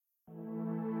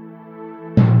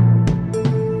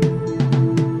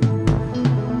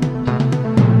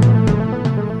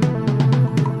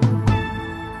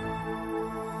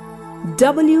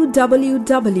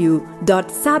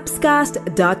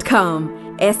www.sabscast.com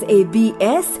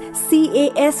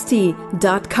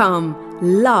sabscast.com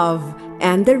Love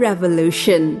and the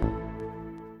Revolution.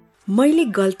 मैले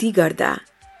गल्ती गर्दा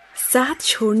साथ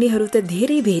छोड्नेहरू त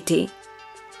धेरै भेटे,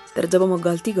 तर जब म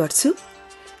गल्ती गर्छु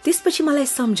त्यसपछि मलाई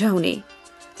सम्झाउने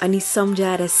अनि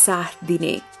सम्झाएर साथ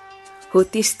दिने हो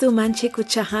त्यस्तो मान्छेको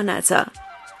चाहना छ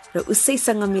र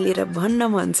उसैसँग मिलेर भन्न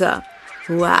मन छ,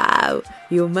 वाउ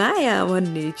यो माया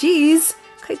भन्ने चीज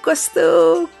खै कस्तो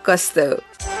कस्तो।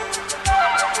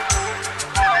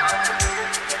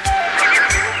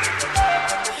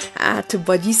 8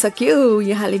 बजिसक्यो,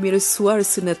 यहाँले मेरो स्वर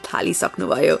सुन्न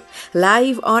थालिसक्नुभयो।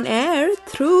 Live on air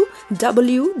through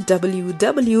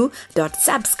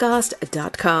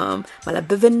www.sabscast.com मलाई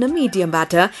विभिन्न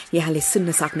मिडियमबाट यहाँले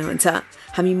सुन्न सक्नुहुन्छ।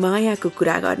 हामी मायाको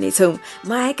कुरा गर्नेछौँ,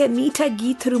 मायाका मिठा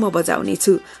गीतहरू म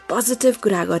बजाउनेछु, पोजिटिभ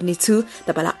कुरा गर्नेछु,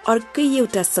 तपाईँलाई अर्कै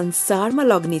एउटा संसारमा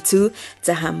लग्नेछु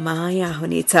जहाँ माया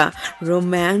हुनेछ,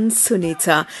 रोमान्स हुनेछ,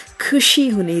 खुसी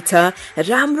हुनेछ,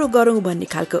 राम्रो गरौँ भन्ने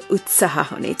खालको उत्साह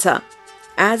हुनेछ।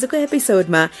 आजको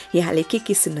एपिसोडमा यहाँले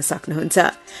के सुन्न सक्नुहुन्छ।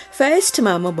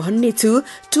 फर्स्टमा म भन्नेछु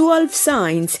 12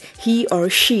 signs he or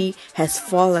she has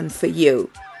fallen for you।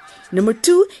 Number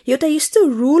 2, एउटा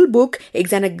यस्तो रुल बुक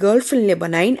एकजना गर्लफ्रेन्डले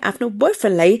बनाइन् आफ्नो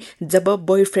बोयफ्रेन्डलाई जब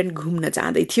बोयफ्रेन्ड घुम्न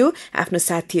जाँदै थियो आफ्नो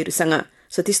साथीहरूसँग।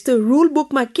 सो त्यस्तो रुल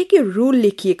बुकमा के रुल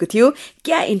लेखिएको थियो,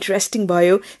 क्या इन्ट्रेस्टिङ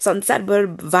भयो, संसारभर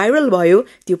भाइरल भयो,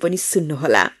 त्यो पनि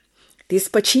सुन्नुहोला।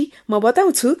 त्यसपछि म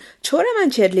बताउँछु छोरा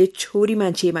मान्छेहरूले छोरी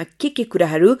मान्छेमा के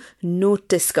कुराहरू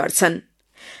नोटिस गर्छन्।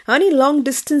 अनि लङ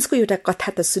डिस्टेन्सको एउटा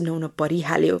कथा त सुनाउन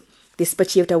परिहाल्यो।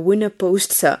 त्यसपछि एउटा विनर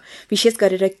पोस्ट छ, विशेष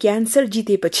गरेर क्यान्सर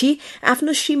जितेपछि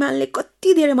आफ्नो श्रीमानले कति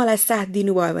धेरै मलाई साथ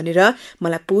दिनुभयो भनेर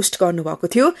मलाई पोस्ट गर्नुभएको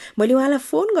थियो। मैले उहाँलाई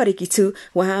फोन गरेकी छु,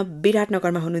 उहाँ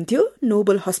विराटनगरमा हुनुहुन्थ्यो,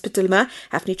 नोबल हस्पिटलमा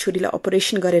आफ्नै छोरीलाई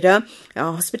अपरेसन गरेर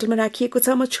हस्पिटलमा राखिएको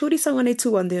छ, म छोरीसँग नै छु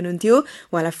भन्दै हुनुहुन्थ्यो।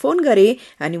 उहाँलाई फोन गरेँ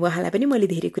अनि उहाँलाई पनि मैले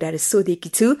धेरै कुराहरू सोधेकी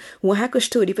छु, उहाँको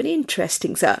स्टोरी पनि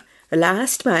इन्ट्रेस्टिङ छ।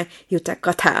 लास्टमा एउटा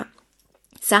कथा,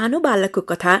 सानो बालकको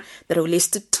कथा, तर उसले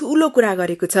यस्तो ठुलो कुरा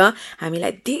गरेको छ,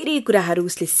 हामीलाई धेरै कुराहरू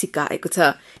उसले सिकाएको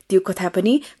छ। त्यो कथा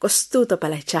पनि कस्तो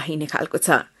तपाईँलाई चाहिने खालको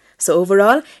छ। So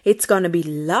overall, it's gonna be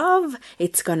love,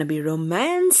 it's gonna be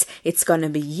romance, it's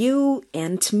gonna be you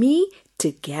and me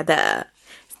together.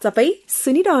 तपाईँ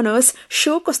सुनिरहनुहोस्,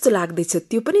 सो कस्तो लाग्दैछ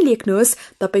त्यो पनि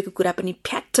लेख्नुहोस्, तपाईँको कुरा पनि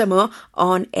फ्याक्ट म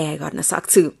अन एयर गर्न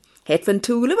सक्छु। हेडफोन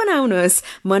ठुलो बनाउनुहोस्,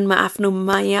 मनमा आफ्नो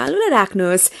मायालुलाई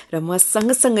राख्नुहोस् र म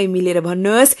सँगसँगै मिलेर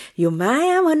भन्नुहोस्, यो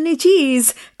माया भन्ने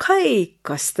चीज खै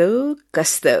कस्तो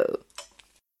कस्तो।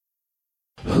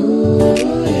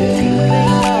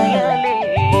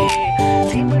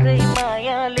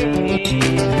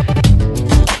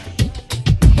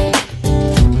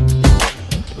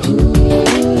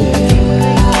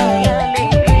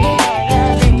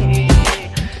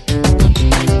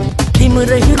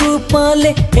 तिम्रै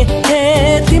रूपले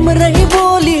तिम्रै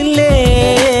बोलीले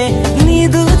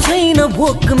निद छैन,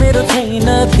 भोक मेरो छैन,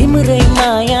 तिम्रै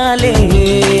मायाले।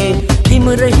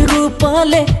 तिम्रै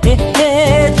रूपले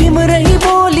तिम्रै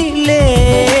बोलीले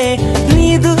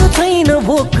निद छैन,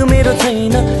 भोक मेरो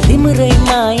छैन, तिम्रै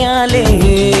मायाले।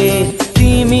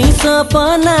 तिमी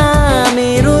सपना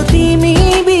मेरो, तिमी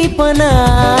विपना,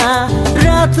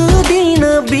 रात दिन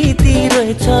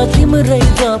बितिरहेछ तिम्रै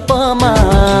जपमा।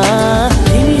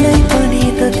 तिमीलाई पनि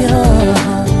त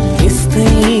त्यहाँ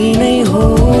यस्तै नै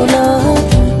होला,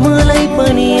 मलाई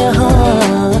पनि यहाँ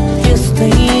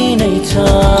यस्तै नै छ।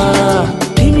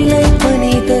 तिमीलाई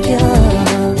पनि त त्यहाँ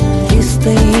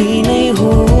यस्तै नै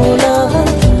होला,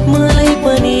 मलाई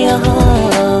पनि यहाँ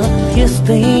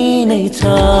यस्तै नै छ।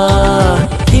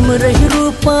 तिम्रै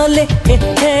रूपले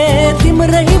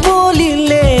तिम्रै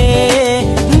बोलीले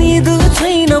निद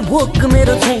छैन, भोक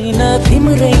मेरो छैन,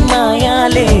 तिम्रै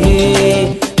मायाले।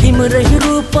 तिम्रै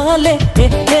रूपले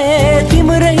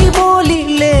तिम्रै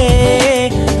बोलीले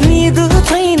निद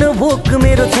छैन, भोक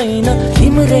मेरो छैन,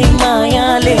 तिम्रै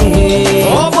मायाले।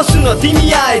 अब सुन तिमी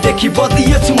आएदेखि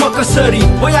बदलिएछु म कसरी,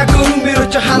 बया गरौँ मेरो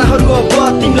चाहनाहरू अब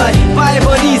तिमीलाई पाए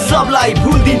भने सबलाई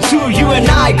भुलिदिन्छु। You and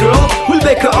I girl will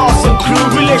make an awesome crew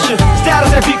relation,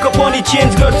 status everyको पनि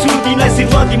चेन्ज गर्छु, तिमीलाई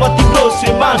श्रीमती म तिम्रो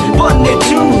श्रीमान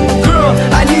बन्नेछु। Girl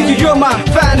I need you, you're my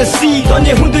fantasy,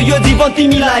 धन्य हुँदो यो जीवन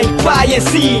तिमीलाई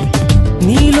पाएसी।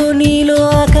 नीलो नीलो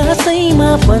आकाशैमा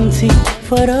पन्छी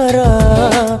फरर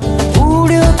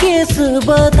उड्यो केस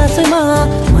बतासमा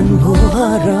मन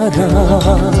भोहर।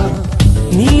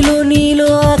 नीलो नीलो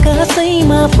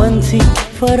आकाशैमा पन्छी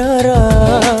फरर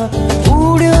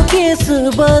उड्यो केस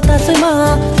बतासमा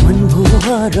मन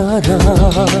भोहर।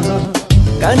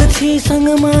 कान्छीसँग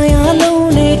माया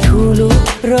लाउने ठुलो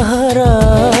रहर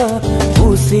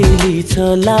कसैले छ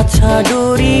लाछा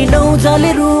डोरी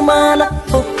नौजाले रुमाला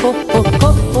हो हो हो हो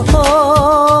हो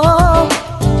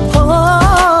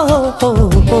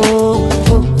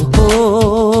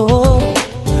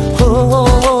हो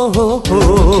हो हो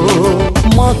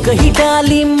मकै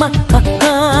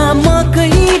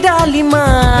डालीमा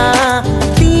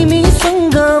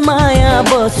तिमीसँग माया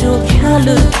बस्यो ख्याल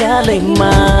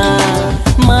ख्यालैमा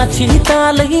माछी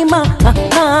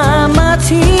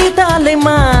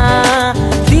तालैमा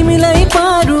तिमीलाई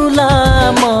पारुला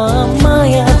म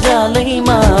माया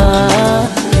जालैमा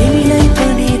तिमीलाई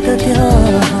पनि त त्यहाँ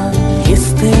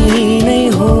यस्तै नै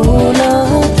होला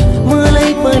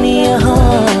मलाई पनि यहाँ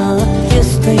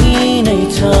यस्तै नै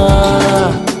छ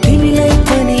तिमीलाई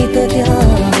पनि त त्यहाँ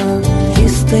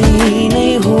यस्तै नै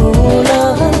होला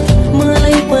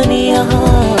मलाई पनि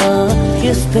यहाँ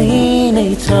यस्तै नै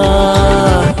छ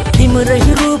तिम्रै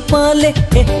रूपले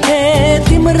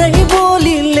तिम्रै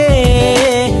बोलीले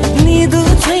निद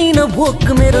छैन भोक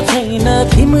मेरो छैन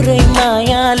तिम्रै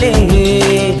मायाले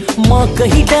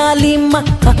मकै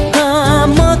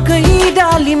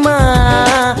डालीमा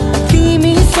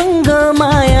तिमीसँग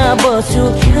माया बस्यो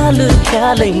ख्याल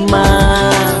ख्यालैमा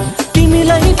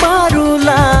तिमीलाई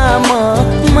पारुला म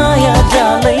माया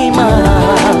जालैमा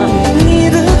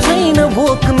निद छैन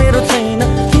भोक मेरो छैन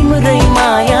तिम्रै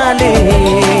मायाले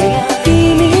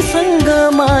तिमीसँग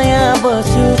माया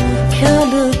बस्यो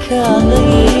ख्याल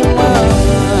ख्यालैमा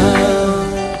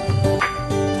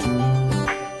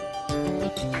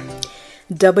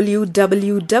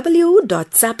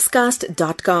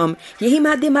www.sapscast.com यही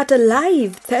माध्यमबाट लाइभ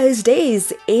थर्सडेज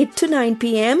 8 to 9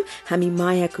 PM हामी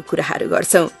मायाको कुराहरू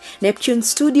गर्छौं। नेप्च्युन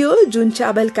स्टुडियो जुन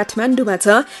चाबल काठमाडौँमा छ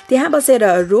त्यहाँ बसेर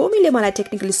रोमीले मलाई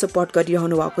टेक्निकली सपोर्ट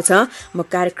गरिरहनु भएको छ। म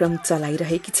कार्यक्रम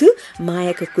चलाइरहेकी छु,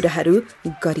 मायाको कुराहरू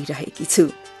गरिरहेकी छु।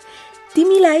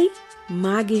 तिमीलाई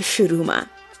मागे सुरुमा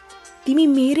तिमी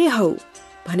मेरै हौ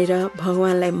भनेर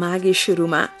भगवानलाई मागे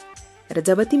सुरुमा र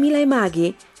जब तिमीलाई मागे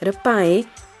र पाए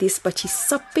त्यसपछि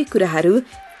सबै कुराहरू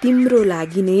तिम्रो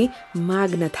लागि नै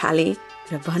माग्न थाले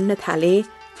र भन्न थाले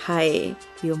हाय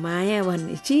यो माया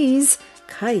भन्ने चिज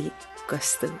खै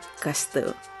कस्तो कस्तो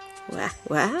वाह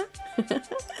वाह।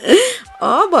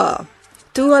 अब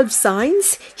 12 signs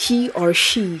he or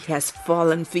she has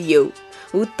fallen for you।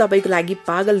 ऊ तपाईको लागि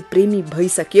पागल प्रेमी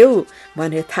भइसक्यो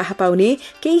भनेर थाहा पाउने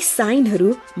केही साइनहरू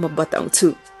म बताउँछु।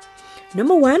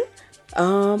 नम्बर 1,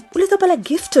 उसले तपाईलाई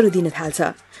गिफ्टहरू दिन थाल्छ,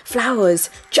 फ्लावर्स,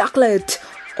 चकलेट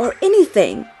or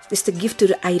anything त्यस्तो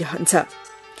गिफ्टहरू आइरहन्छ।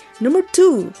 नम्बर 2,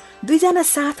 दुईजना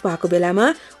साथ भएको बेलामा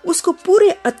उसको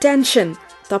पुरै अटेन्सन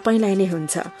तपाईलाई नै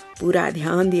हुन्छ, पुरा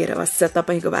ध्यान दिएर बस्छ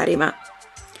तपाईको बारेमा।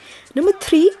 नम्बर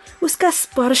 3, उसका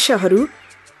स्पर्शहरू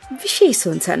विशेष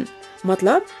हुन्छन्,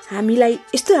 मतलब हामीलाई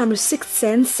यस्तो हाम्रो सिक्स्थ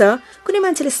सेन्स छ, कुनै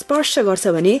मान्छेले स्पर्श गर्छ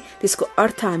भने त्यसको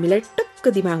अर्थ हामीलाई टक्क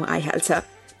दिमागमा आइहाल्छ,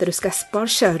 तर उसका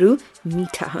स्पर्शहरू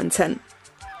मिठा हुन्छन्।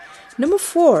 नम्बर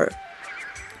 4,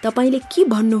 तपाईले के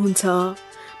भन्नुहुन्छ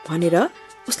भनेर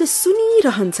उसले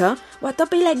सुनिरहन्छ वा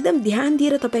तपाईलाई एकदम ध्यान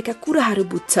दिएर तपाईका कुराहरू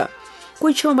बुझ्छ।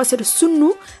 कोही छेउमा बसेर सुन्नु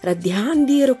र ध्यान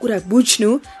दिएर कुरा बुझ्नु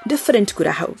डिफरेन्ट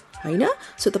कुरा हो, हैन?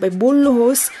 सो तपाई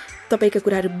बोल्नुहोस्, तपाईका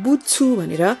कुराहरू बुझ्छु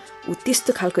भनेर ऊ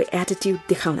त्यस्तो खालको एटिट्युड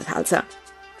देखाउन थाल्छ।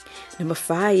 नम्बर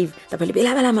 5, तपाईले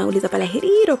बेला बेलामा उसले तपाईलाई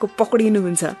हेरिरहेको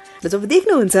पक्रिनुहुन्छ र जब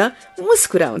देख्नुहुन्छ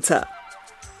मुस्कुराउँछ।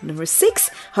 नम्बर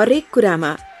 6, हरेक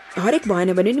भएन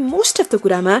भने नि मोस्ट अफ द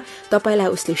कुरामा तपाईलाई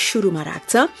उसले सुरुमा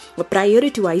राख्छ वा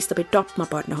प्रायोरिटी वाइज तपाई टपमा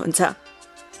पर्नुहुन्छ।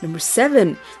 नम्बर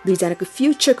 7, दुईजनाको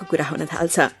फ्युचरको कुरा हुन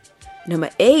थाल्छ। नम्बर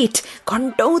 8,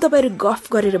 घण्टौं तपाईहरु गफ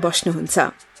गरेर बस्नुहुन्छ।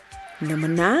 नम्बर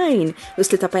 9,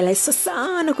 उसले तपाईलाई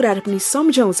ससाना कुराहरू पनि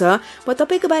सम्झाउँछ वा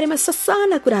तपाईको बारेमा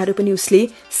ससाना कुराहरू पनि उसले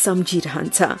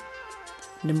सम्झिरहन्छ।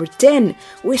 नम्बर 10,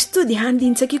 ऊ यस्तो ध्यान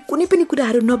दिन्छ कि कुनै पनि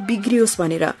कुराहरू नबिग्रियोस्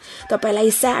भनेर, तपाईलाई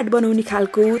स्याड बनाउने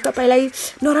खालको, तपाईलाई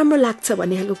नराम्रो लाग्छ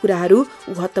भन्ने खालको कुराहरू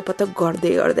ऊ हत्तपत्त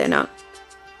गर्दैन।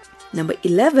 नम्बर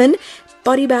 11,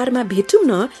 परिवारमा भेटौँ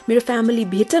न, मेरो फ्यामिली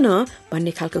भेट न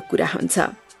भन्ने खालको कुरा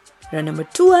हुन्छ। र नम्बर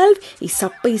 12, यी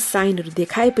सबै साइनहरू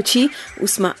देखाएपछि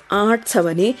उसमा आँट छ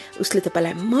भने उसले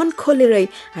तपाईलाई मन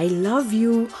खोलेरै I love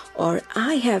you or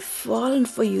I have fallen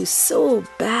for you so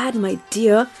bad my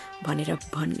dear भनेर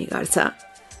भन्ने गर्छ।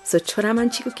 सो छोरा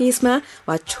मान्छेको केसमा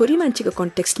वा छोरी मान्छेको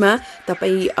कन्टेक्स्टमा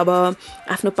तपाईँ अब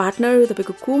आफ्नो पार्टनर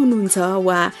तपाईँको को हुनुहुन्छ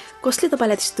वा कसले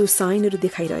तपाईँलाई त्यस्तो साइनहरू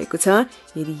देखाइरहेको छ,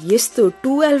 यदि यस्तो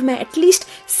 12 मा एटलिस्ट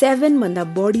 7 भन्दा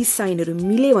बढी साइनहरू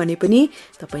मिले भने पनि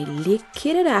तपाईँ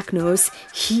लेखेर राख्नुहोस्,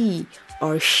 he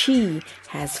or she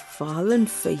has fallen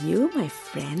for you my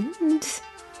friend।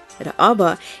 र अब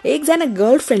एकजना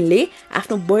गर्लफ्रेन्डले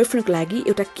आफ्नो बोयफ्रेन्डको लागि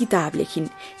एउटा किताब लेखिन्,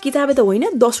 किताबे त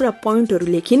होइन 10 वटा पोइन्टहरू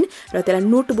लेखिन् र त्यसलाई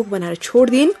नोटबुक बनाएर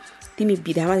छोड्दिन् तिमी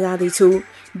बिदामा जाँदैछौ,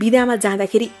 बिदामा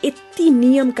जाँदाखेरि यति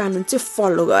नियम कानुन चाहिँ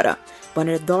फलो गर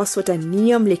भनेर 10 वटा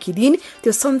नियम लेखिदिन।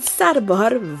 त्यो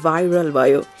संसारभर भाइरल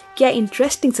भयो। क्या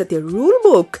इन्ट्रेस्टिङ छ त्यो रुल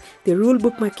बुक। त्यो रुल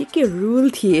बुकमा के रुल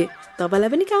थिए, तपाईलाई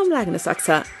पनि काम लाग्न सक्छ।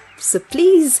 So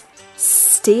please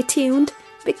stay tuned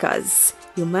because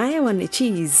यो माया भन्ने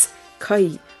चिज खै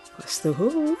कस्तो हो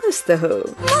कस्तो हो।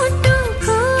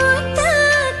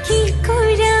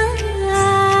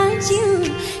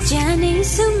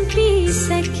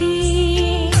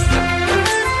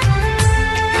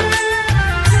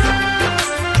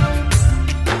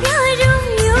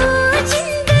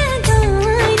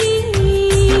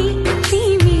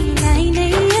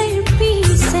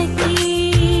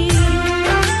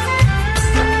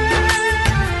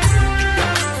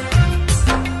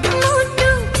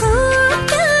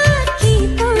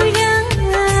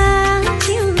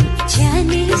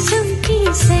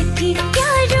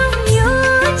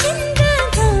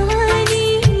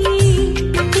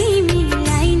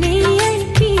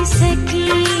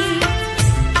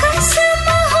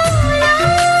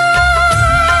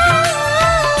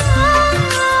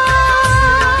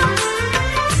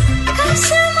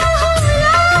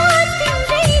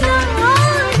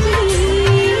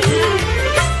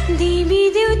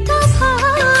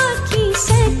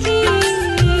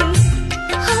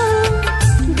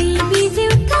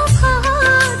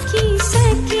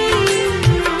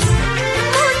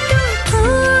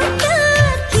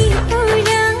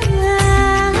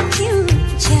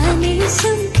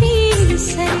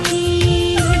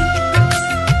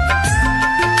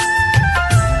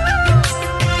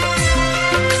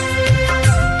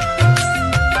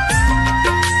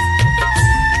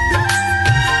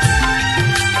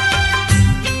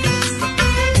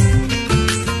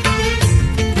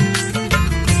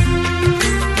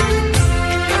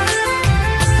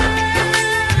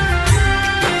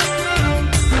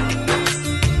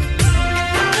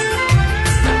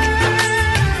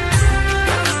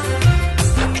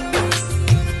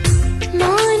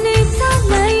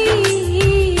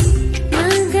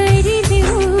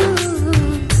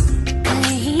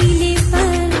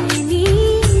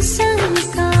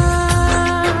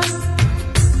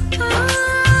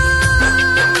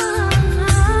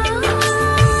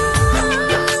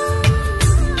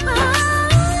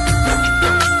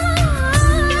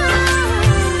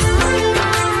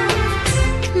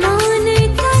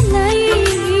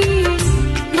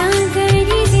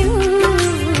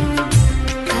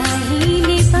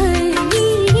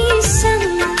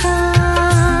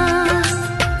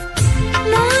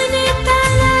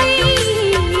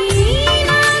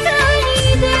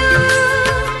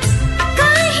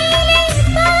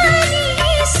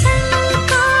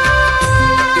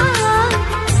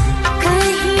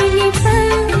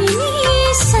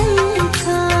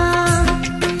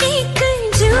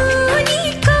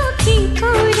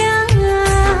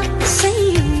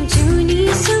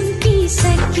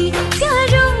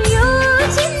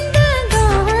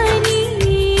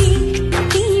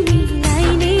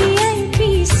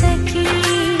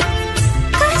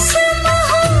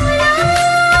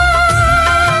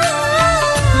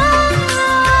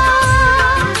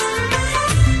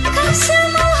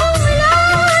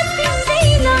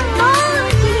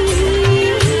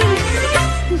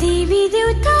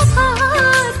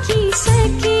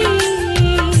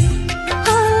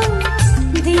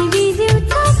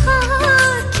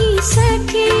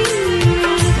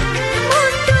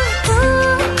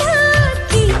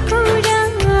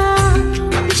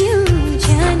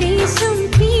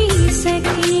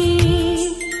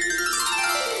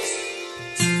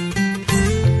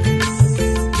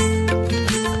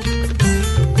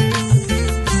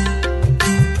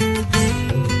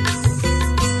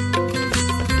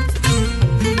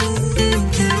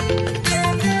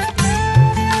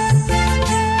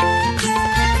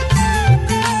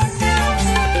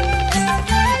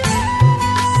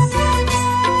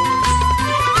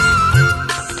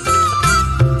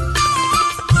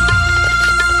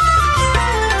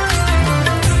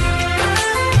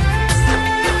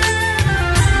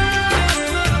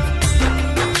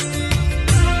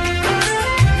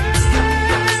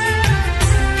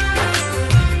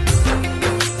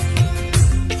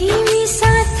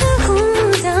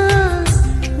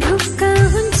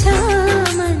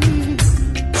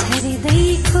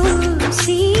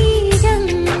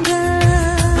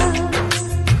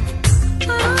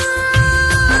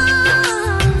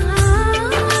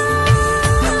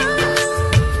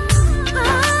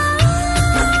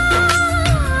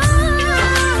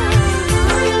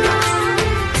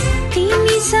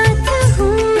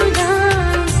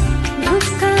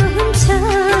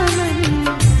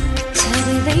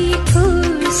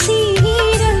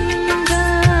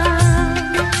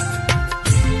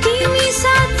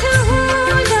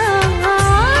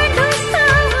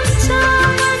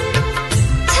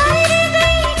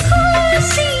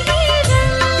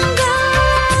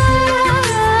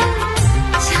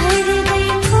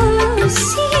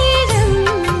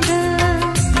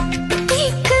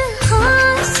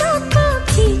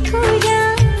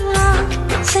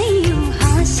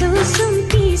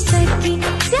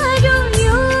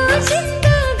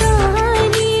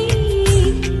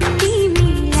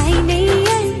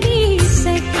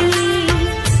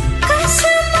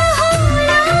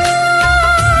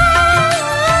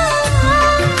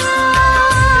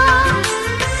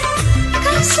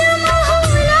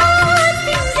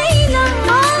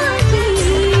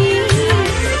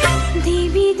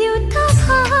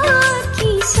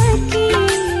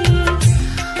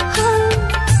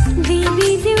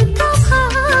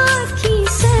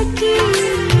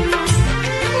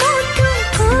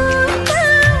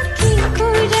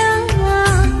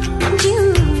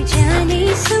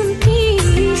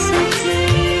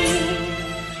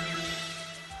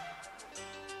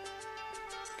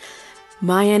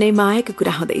 माया नै मायाको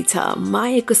कुरा हुँदैछ।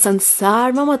 मायाको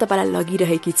संसारमा म तपाईलाई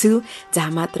लगिरहेकी छु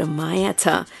जहाँ मात्र माया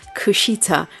छ, खुसी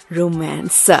छ,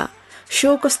 रोमान्स छ।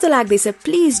 शो कस्तो लाग्दैछ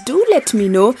please do let me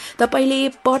know.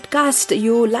 तपाईले पडकास्ट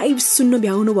यो लाइभ सुन्न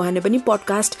भ्याउनु भयो भने पनि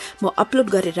पडकास्ट म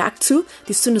अपलोड गरेर राख्छु,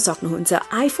 त्यो सुन्न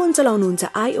सक्नुहुन्छ। आइफोन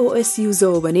चलाउनुहुन्छ, iOS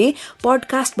युजर हो भने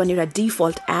पडकास्ट भन्ने एउटा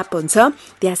डिफल्ट एप हुन्छ,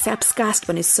 त्यहाँ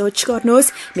स्याप्सकास्ट भन्ने सर्च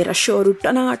गर्नुहोस्। मेरा शोहरू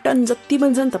टनाटन जति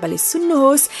पनि छन् तपाईले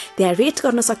सुन्नुहोस्। त्यहाँ रेट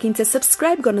गर्न सकिन्छ,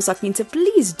 सब्सक्राइब गर्न सकिन्छ।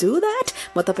 Please do that.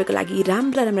 म तपाईको लागि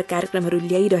राम्रा राम्रा कार्यक्रमहरू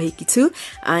ल्याइरहेकी छु।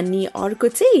 अनि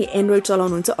अर्को चाहिँ एन्ड्रोइड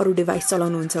चलाउनुहुन्छ, अरू डिभाइस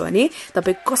चलाउनुहुन्छ भने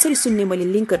तपाई कसरी सुन्ने मैले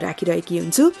लिङ्क राखिरहेकी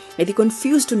हुन्छु। यदि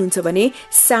कन्फ्युज हुनुहुन्छ भने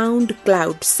साउन्ड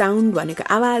क्लाउड, साउन्ड भनेको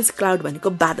आवाज, क्लाउड भनेको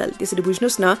बादल, त्यसरी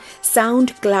बुझ्नुहोस् न।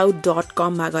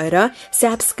 soundcloud.com मा गएर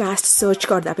स्याप्सकास्ट सर्च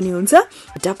गर्दा पनि हुन्छ,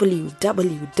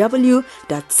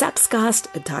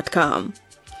 www.sapscast.com।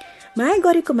 माया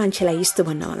गरेको मान्छेलाई यस्तो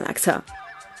भन्न मन लाग्छ,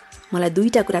 मलाई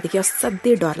दुईटा कुरादेखि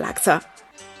असाध्यै डर लाग्छ।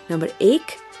 नम्बर 1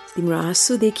 तिम्रो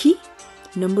आँसुदेखि,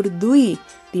 नम्बर 2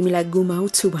 तिमीलाई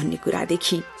गुमाउँछु भन्ने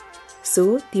कुरादेखि।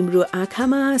 सो तिम्रो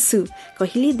आँखामा आँसु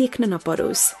कहिले देख्न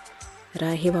नपरोस्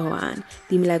र हे भगवान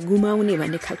तिमीलाई गुमाउने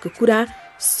भन्ने खालको कुरा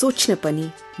सोच्न पनि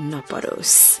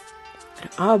नपरोस्। र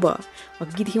अब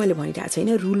अघिदेखि मैले भनिरहेको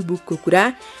छैन रुल बुकको कुरा,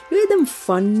 यो एकदम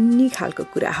फन्नी खालको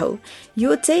कुरा हो।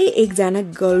 यो चाहिँ एकजना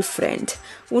गर्लफ्रेन्ड,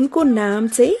 उनको नाम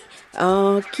चाहिँ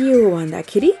के हो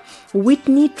भन्दाखेरि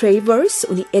विटनी ट्रेभर्स,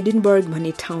 उनी एडिनबर्ग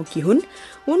भन्ने ठाउँकी हुन्।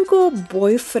 उनको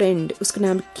बोयफ्रेन्ड, उसको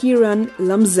नाम किरन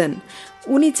लम्जन,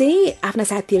 उनी चाहिँ आफ्ना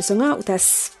साथीहरूसँग उता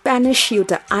स्पेनिस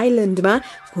एउटा आइल्यान्डमा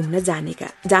घुम्न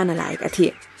जान लागेका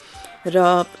थिए। र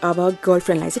अब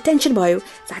गर्लफ्रेन्डलाई चाहिँ टेन्सन भयो,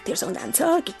 साथीहरूसँग जान्छ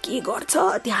कि के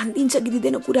गर्छ, ध्यान दिन्छ कि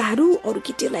दिँदैन कुराहरू, अरू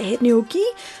केटीहरूलाई हेर्ने हो कि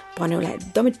भन्ने उसलाई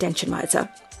एकदमै टेन्सन भएछ।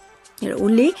 र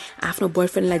उनले आफ्नो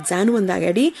बोयफ्रेन्डलाई जानुभन्दा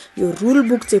अगाडि यो रुल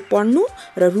बुक चाहिँ पढ्नु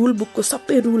र रुल बुकको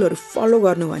सबै रुलहरू फलो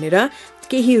गर्नु भनेर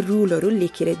केही रुलहरू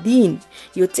लेखेर दिइन्।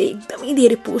 यो चाहिँ एकदमै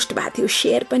धेरै पोस्ट भएको थियो,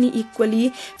 सेयर पनि इक्वली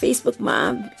फेसबुकमा,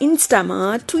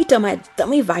 इन्स्टामा, ट्विटरमा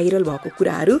एकदमै भाइरल भएको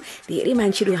कुराहरू। धेरै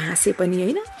मान्छेहरू हाँसे पनि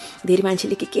होइन, धेरै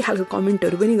मान्छेले के खालको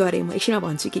कमेन्टहरू पनि गरे, म एकछिनमा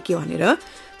भन्छु के भनेर।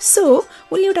 सो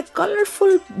उनले एउटा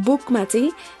कलरफुल बुकमा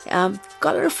चाहिँ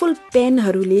कलरफुल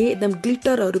पेनहरूले एकदम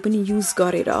ग्लिटरहरू पनि युज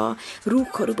गरेर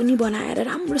रुखहरू पनि बनाएर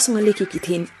राम्रोसँग लेखेकी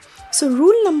थिइन्। सो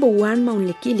रुल नम्बर 1 मा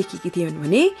उनले के लेखेकी थिइन्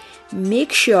भने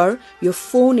make sure your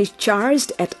phone is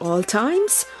charge at all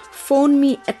times, phone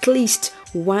me at least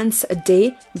once a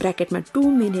day, ब्राकेटमा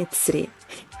 2 minutes रे।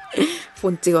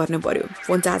 फोन चाहिँ गर्नु पर्यो,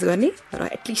 फोन चार्ज गर्ने र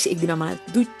एटलिस्ट एक दिनमा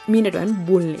 2 मिनट भए पनि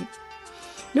बोल्ने।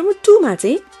 नम्बर 2 मा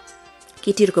चाहिँ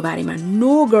केटीहरूको बारेमा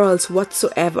no girls what's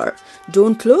ever,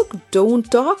 don't look, don't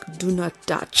talk, do not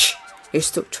touch,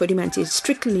 यस्तो छोरी मान्छे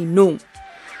स्ट्रिक्टली नो।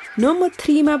 नम्बर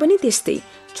 3 मा पनि त्यस्तै,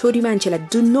 छोरी मान्छेलाई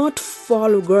do not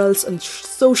follow girls on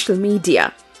social media,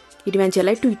 केटी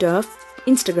मान्छेलाई ट्विटर,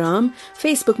 इन्स्टाग्राम,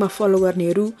 फेसबुकमा फलो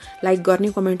गर्नेहरू, लाइक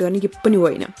गर्ने, कमेन्ट गर्ने के पनि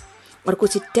होइन। अर्को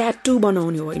चाहिँ ट्याटु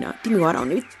बनाउने होइन, तिमी घर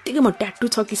आउने बित्तिकै म ट्याटु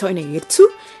छ कि छैन हेर्छु,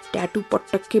 ट्याटु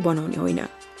पटक्कै बनाउने होइन।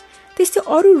 त्यस्तै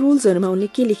अरू रुल्सहरूमा उनले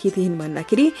के लेखिदिन्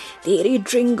भन्दाखेरि धेरै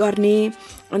ड्रिङ्क गर्ने,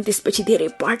 अनि त्यसपछि धेरै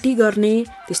पार्टी गर्ने,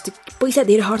 त्यस्तो पैसा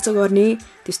धेरै खर्च गर्ने,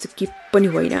 त्यस्तो के पनि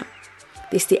होइन।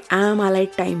 त्यस्तै आमालाई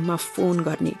टाइममा फोन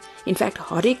गर्ने, इनफ्याक्ट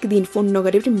हरेक दिन फोन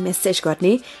नगरे पनि मेसेज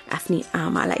गर्ने आफ्नी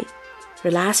आमालाई। र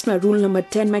लास्टमा रुल नम्बर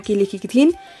 10 मा के लेखेकी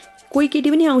थिइन्, कोही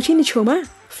केटी पनि आउँछ नि छेउमा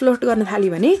फ्लर्ट गर्न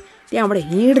थाली भने त्यहाँबाट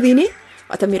हिँड्दिने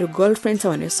अथवा मेरो गर्लफ्रेन्ड छ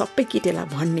भनेर सबै केटीलाई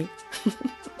भन्ने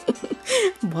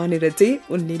भनेर चाहिँ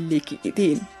उनले लेखेकी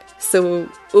थिइन्।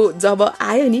 सो जब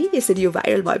आयो नि यसरी यो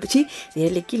भाइरल भएपछि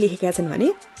धेरैले के लेखेका छन्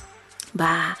भने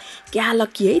बा क्या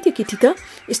लक्की है त्यो केटी त,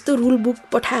 यस्तो रुल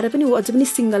बुक पठाएर पनि ऊ अझै पनि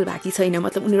सिङ्गल बाँकी छैन,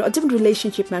 मतलब उनीहरू अझै पनि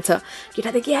रिलेसनसिपमा छ,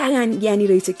 केटा त क्या ज्ञानी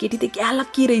रहेछ, केटी त क्या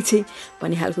लक्की रहेछ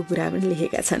भन्ने खालको कुरा पनि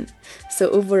लेखेका छन्। सो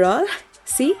ओभरअल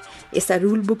सी यस्ता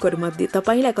रुल बुकहरूमध्ये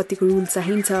तपाईँलाई कतिको रुल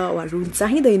चाहिन्छ वा रुल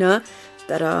चाहिँदैन,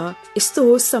 तर यस्तो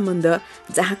होस् सम्बन्ध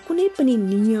जहाँ कुनै पनि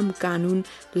नियम कानुन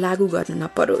लागू गर्न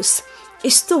नपरोस्,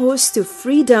 यस्तो होस्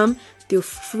त्यो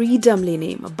फ्रिडमले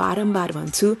नै, म बारम्बार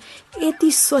भन्छु,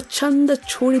 यति स्वच्छन्द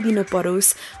छोडिदिन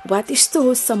परोस्, वा त्यस्तो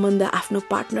होस् सम्बन्ध आफ्नो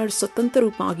पार्टनर स्वतन्त्र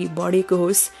रूपमा अघि बढेको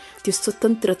होस्, त्यो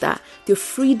स्वतन्त्रता, त्यो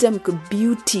फ्रिडमको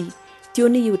ब्युटी, त्यो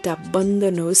नै एउटा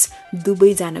बन्धन होस्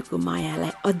दुवैजनाको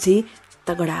मायालाई अझै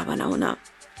तगडा बनाउन।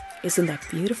 Isn't that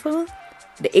beautiful?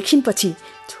 र एकछिनपछि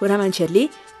छोरा मान्छेहरूले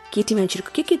केटी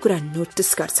मान्छेहरूको के कुरा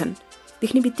नोटिस गर्छन्,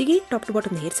 देख्ने बित्तिकै टप टु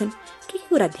बटम हेर्छन्, के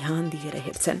कुरा ध्यान दिएर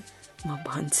हेर्छन्। म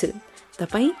भन्छु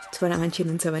तपाईँ छोरा मान्छे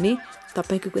हुनुहुन्छ भने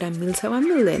तपाईँको कुरा मिल्छ वा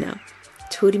मिल्दैन,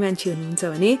 छोरी मान्छे हुनुहुन्छ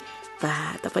भने बा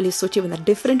तपाईँले सोचेभन्दा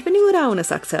डिफरेन्ट पनि कुरा आउन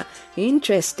सक्छ।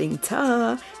 इन्ट्रेस्टिङ छ,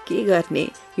 के गर्ने,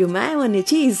 यो माया भन्ने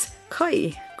चिज खै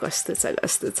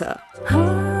कस्तो छ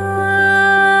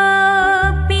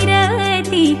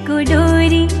पिरतीको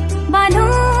डोरी बाँधो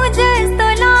जस्तो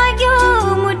लाग्यो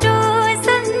मुटु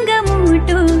सँग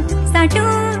मुटु साटो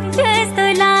जस्तो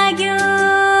लाग्यो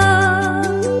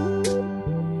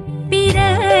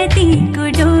पिरतीको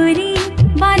डोरी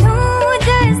बाँधो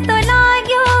जस्तो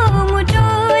लाग्यो मुटु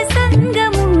सँग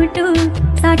मुटु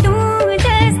साटो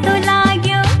जस्तो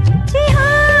लाग्यो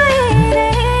चिहाएर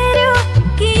हेर्यो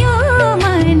कि यो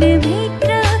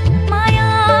मनभित्र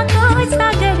मायाको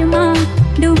सागरमा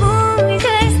डुबो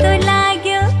जस्तो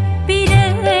लाग्यो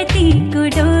पिरतीको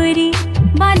डोरी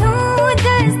बाँधो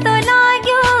जस्तो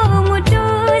लाग्यो मुटु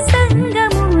सँग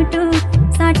मुटु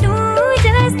साटो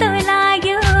जस्तो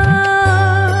लाग्यो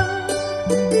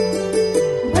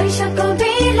वर्षको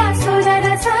बेला 16 र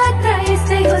 17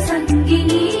 यस्तै हो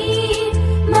सङ्गिनी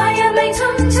मायामै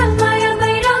छमछम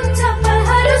मायामै रमझम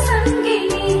पलहरू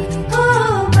सङ्गिनी हो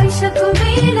वर्षको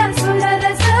बेला 16 र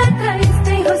 17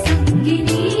 यस्तै हो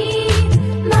सङ्गिनी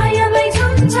मायामै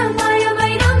छमछम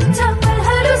मायामै रमझम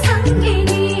पलहरू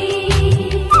सङ्गिनी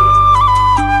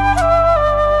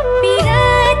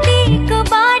पिरतीको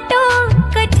बाटो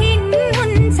कठिन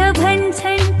हुन्छ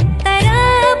भन्छन् तर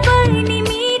पनि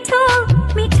मिठो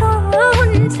मिठो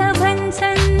हुन्छ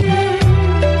भन्छन्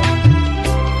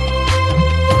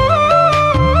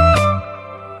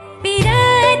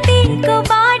पिरतीको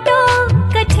बाटो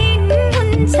कठिन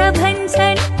हुन्छ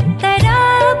भन्छन् तर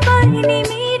पनि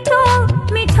मिठो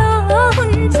मिठो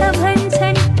हुन्छ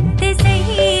भन्छन्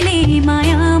त्यसैले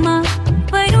मायामा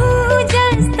परू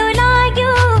जस्तो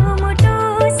लाग्यो मुटु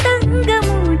सँग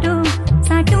मुटु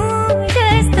साटो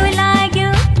जस्तो लाग्यो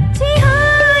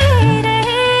चिहाएर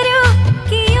हेर्यो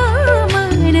कि यो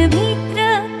मनभित्र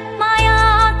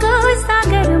मायाको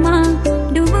सागरमा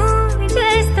डुबो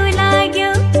जस्तो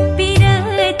लाग्यो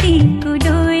पिरतीको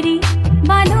डोरी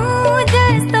बाँधो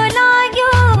जस्तो लाग्यो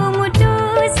मुटु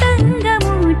सँग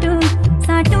मुटु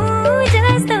साटो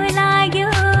जस्तो लाग्यो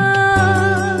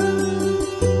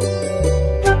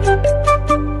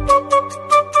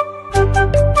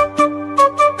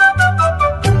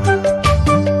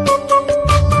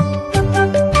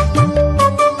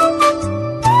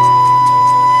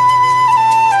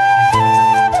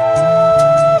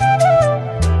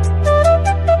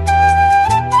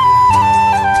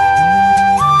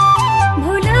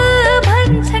भुल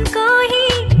भन्छन् कोही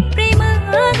प्रेम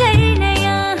गर्न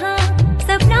यहाँ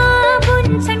सपना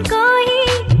बुन्छन् कोही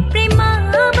प्रेम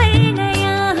बन्न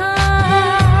यहाँ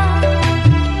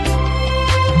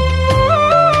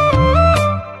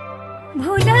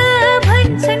भुल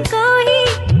भन्छन् कोही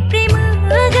प्रेम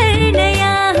गर्न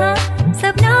यहाँ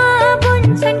सपना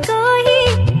बुन्छन् कोही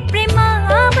प्रेम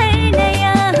बन्न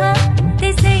यहाँ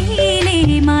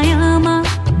त्यसैले मायामा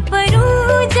परू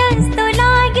जस्तो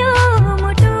लाग्यो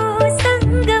मुटु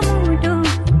सँग मुटु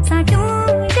साटो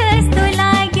जस्तो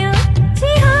लाग्यो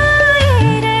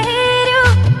चिहाएर हेर्यो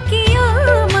कि यो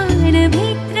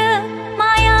मनभित्र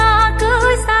मायाको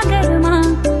सागरमा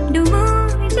डुबो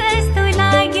जस्तो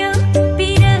लाग्यो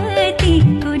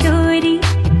पिरतीको डोरी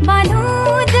बाँधो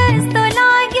जस्तो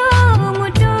लाग्यो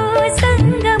मुटु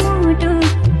सँग मुटु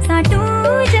साटो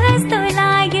जस्तो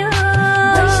लाग्यो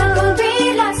वर्षको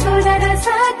बेला 16 र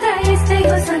 17 यस्तै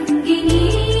हो सङ्गिनी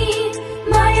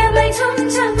मायामै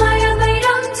छमछम मायामै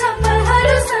रमझम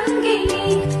पलहरू सङ्गिनी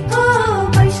हो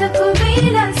वर्षको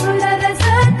बेला 16 र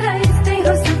 17 यस्तै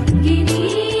हो सङ्गिनी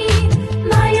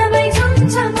मायामै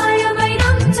छमछम मायामै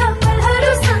रमझम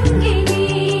पलहरू सङ्गिनी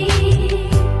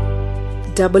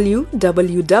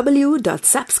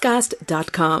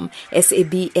www.sapscast.com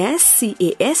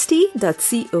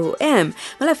sabscast.com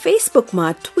मलाई फेसबुकमा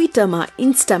ट्विटरमा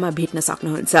इन्स्टामा भेट्न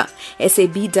सक्नुहुन्छ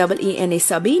SABENA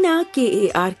Sabina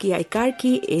KARKI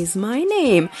Karki is my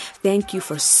name. Thank you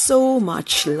for so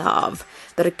much love.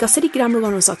 तर कसरी राम्रो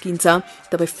गर्न सकिन्छ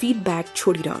तपाईँ फिडब्याक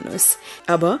छोडिरहनुहोस्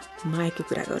अब मायाको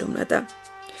कुरा गरौँ न त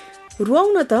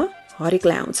रुवाउन त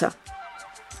हरेकलाई आउँछ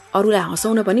अरूलाई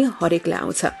हँसाउन पनि हरेकलाई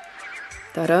आउँछ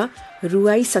तर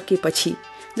रुवाइसकेपछि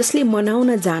जसले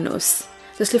मनाउन जानोस्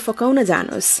जसले फकाउन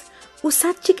जानोस् ऊ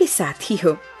साँच्चीकै साथी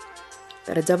हो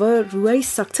तर जब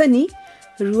रुवाइसक्छ नि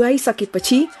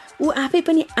रुवाइसकेपछि ऊ आफै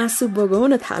पनि आँसु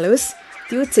बगाउन थालोस्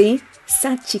त्यो चाहिँ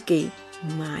साँच्चीकै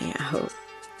माया हो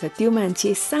र त्यो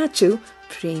मान्छे साँचो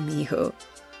प्रेमी हो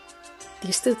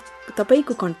त्यस्तो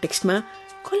तपाईको कन्टेक्स्टमा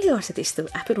कसले गर्छ त्यस्तो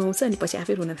आफै रुवाउँछ अनि पछि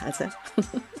आफै रुन थाल्छ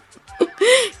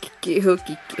के हो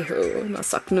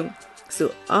नसक्नु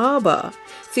So, Abba,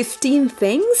 15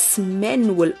 things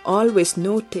men will always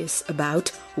notice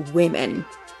about women.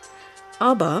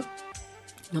 Abba,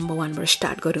 number 1 बाट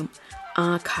स्टार्ट गरौँ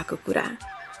आँखाको कुरा.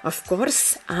 Of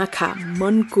course, आँखा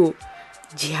मनको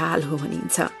झ्याल हो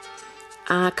भनिन्छ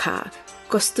आँखा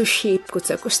कस्तो शेपको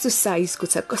छ कस्तो साइजको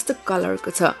छ कस्तो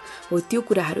कलरको छ हो त्यो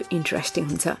कुराहरू इन्ट्रेस्टिङ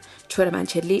हुन्छ छोरा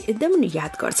मान्छेहरूले एकदम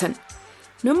याद गर्छन्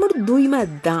नम्बर 2 मा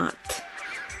दाँत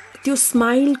त्यो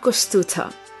स्माइल कस्तो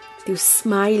छ त्यो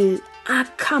स्माइल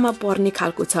आँखामा पर्ने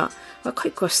खालको छ वा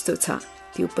खै कस्तो छ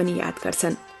त्यो पनि याद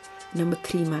गर्छन् नम्बर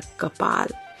 3 मा कपाल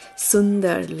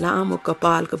सुन्दर लामो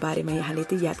कपालको बारेमा यहाँले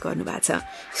त याद गर्नुभएको छ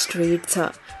स्ट्रेट छ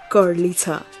कर्ली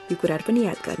छ यो कुराहरू पनि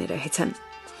याद गर्ने रहेछन्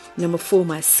नम्बर 4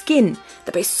 मा स्किन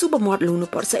तपाईँ शुभ मोडल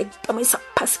हुनुपर्छ एकदमै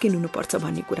सफा स्किन हुनुपर्छ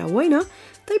भन्ने कुरा होइन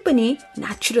तैपनि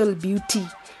नेचुरल ब्युटी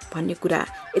भन्ने कुरा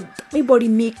एकदमै बढी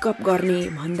मेकअप गर्ने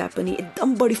भन्दा पनि एकदम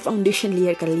बढी फाउन्डेसन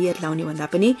लेयर लाउने भन्दा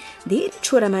पनि धेरै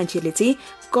छोरा मान्छेहरूले चाहिँ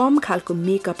कम खालको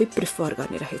मेकअपै प्रिफर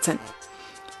गर्ने रहेछन्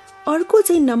अर्को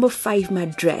चाहिँ नम्बर 5 मा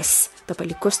ड्रेस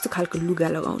तपाईले कस्तो खालको लुगा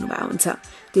लगाउनु भएको हुन्छ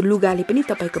त्यो लुगाले पनि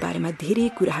तपाईको बारेमा धेरै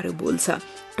कुराहरू बोल्छ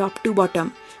टप टु बटम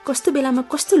कस्तो बेलामा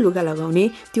कस्तो लुगा लगाउने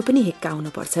त्यो पनि हेक्का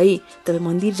हुनुपर्छ है तपाई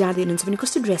मन्दिर जाँदै हुनुहुन्छ भने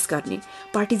कस्तो ड्रेस गर्ने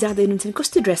पार्टी जाँदै हुनुहुन्छ भने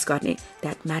कस्तो ड्रेस गर्ने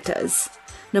द्याट म्याटर्स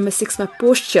नम्बर 6 मा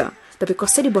पोस्चर तपाई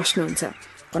कसरी बस्नुहुन्छ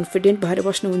कन्फिडेन्ट भएर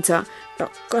बस्नुहुन्छ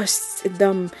टक्क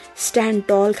एकदम स्ट्यान्ड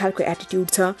टल खालको एटिट्युड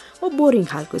छ ओ बोरिङ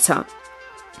खालको छ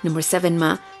नम्बर 7 मा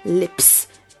लिप्स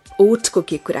ओठको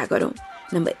के कुरा गरौँ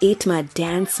नम्बर 8 मा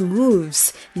डान्स मुभ्स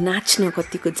नाच्न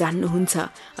कतिको जान्नुहुन्छ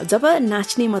जब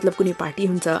नाच्ने मतलब कुनै पार्टी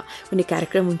हुन्छ कुनै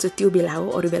कार्यक्रम हुन्छ त्यो बेला हो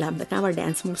अरू बेला त कहाँबाट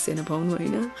डान्स मुभ्स हेर्न पाउनु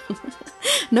होइन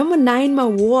नम्बर 9 मा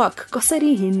वक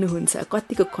कसरी हिँड्नुहुन्छ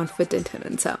कतिको कन्फिडेन्ट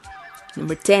हुनुहुन्छ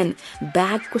नम्बर 10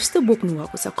 ब्याग कस्तो बोक्नु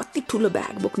भएको छ कति ठुलो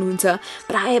ब्याग बोक्नुहुन्छ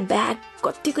प्राय ब्याग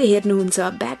कतिको हेर्नुहुन्छ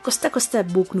ब्याग कस्ता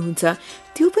बोक्नुहुन्छ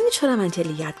त्यो पनि छोरा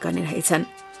मान्छेले याद गर्ने रहेछन्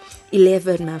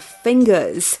 11 मा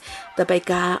फिङ्गर्स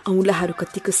तपाईका औँलाहरू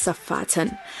कतिको सफा छन्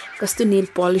कस्तो नेल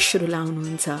पलिसहरू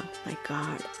लाउनुहुन्छ माय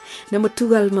गॉड नम्बर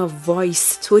 12 मा भोइस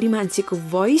छोरी मान्छेको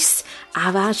भोइस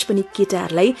आवाज पनि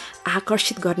केटाहरूलाई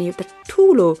आकर्षित गर्ने एउटा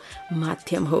ठुलो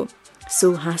माध्यम हो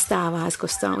सो हाँस्दा आवाज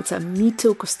कस्तो आउँछ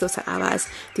मिठो कस्तो छ आवाज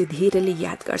त्यो धेरैले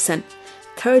याद गर्छन्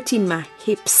 13 मा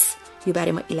हिप्स यो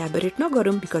बारेमा इलाबोरेट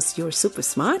नगरौँ because you are super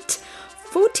smart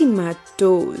 14 मा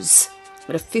टोज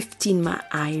र 15 मा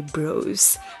आइब्रोज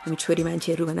हामी छोरी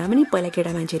मान्छेहरू भन्दा पनि पहिला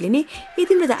केटा मान्छेले नै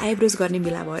यतिले त आइब्रोज गर्ने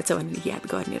बेला भएछ भन्ने याद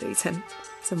गर्ने रहेछन्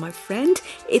सो माई फ्रेन्ड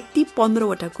यति 15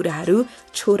 वटा कुराहरू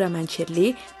छोरा मान्छेहरूले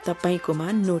तपाईँकोमा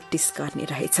नोटिस गर्ने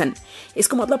रहेछन्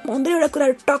यसको मतलब 15 वटा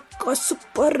कुराहरू टक्क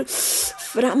सुपर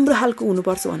राम्रो खालको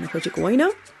हुनुपर्छ भन्न खोजेको होइन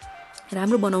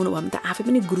राम्रो बनाउनु भयो भने त आफै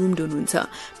पनि ग्रुम्ड हुनुहुन्छ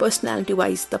पर्सनालिटी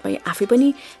वाइज तपाईँ आफै पनि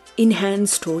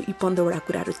इन्हान्स्ड हो यी 15 वटा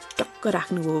कुराहरू टक्क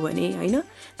राख्नुभयो भने होइन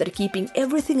तर किपिङ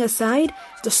एभ्रिथिङ असाइड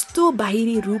जस्तो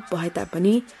बाहिरी रूप भए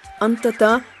तापनि अन्तत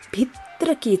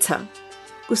भित्र के छ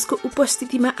उसको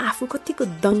उपस्थितिमा आफू कतिको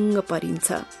दङ्ग परिन्छ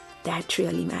द्याट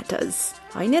रियली म्याटर्स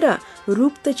होइन र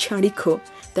रूप त क्षणिक हो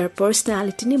तर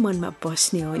पर्सनालिटी नै मनमा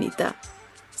बस्ने हो नि त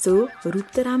सो रूप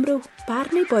त राम्रो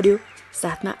पार्नै पर्यो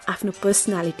साथमा आफ्नो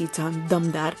पर्सनालिटी झन्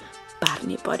दमदार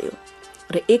पार्नै पर्यो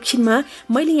र एकछिनमा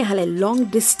मैले यहाँलाई लङ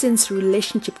डिस्टेन्स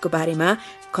रिलेसनसिपको बारेमा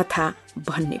कथा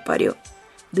भन्नै पर्यो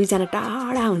दुईजना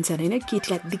टाढा हुन्छन् होइन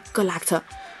केटीलाई दिक्क लाग्छ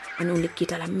अनि उनले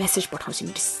केटालाई मेसेज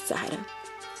पठाउँछिन् रिसाएर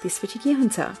त्यसपछि के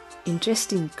हुन्छ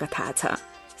इन्ट्रेस्टिङ कथा छ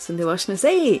सुन्दै बस्नुहोस्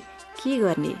है के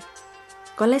गर्ने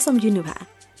कसलाई सम्झिनु भए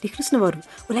लेख्नुहोस् न बरु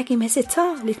उसलाई के मेसेज छ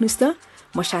लेख्नुहोस् त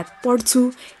म सायद पढ्छु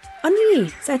अनि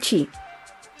साक्षी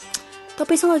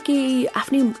तपाईसँग के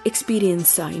आफ्नै एक्सपिरियन्स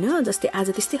छ होइन जस्तै आज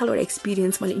त्यस्तै खालको एउटा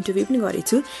एक्सपिरियन्स मैले इन्टरभ्यू पनि गरेको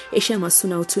छु एसियामा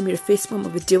सुनाउँछु मेरो फेसबुकमा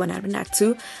भिडियो बनाएर पनि राख्छु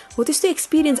हो त्यस्तो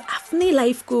एक्सपिरियन्स आफ्नै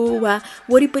लाइफको वा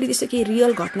वरिपरि त्यस्तो केही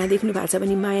रियल घटना देख्नु भएको छ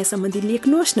भने माया सम्बन्धी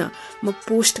लेख्नुहोस् न म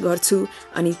पोस्ट गर्छु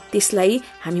अनि त्यसलाई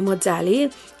हामी मजाले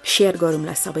सेयर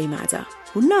गरौँला सबैमाझ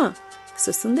हुन्न सो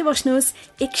सुन्दै बस्नुहोस्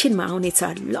एकछिनमा आउनेछ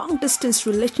लङ डिस्टेन्स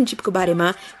रिलेसनसिपको बारेमा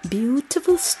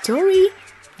ब्युटिफुल स्टोरी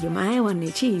यो माया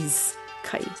भन्ने चिज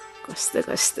खै कस्तो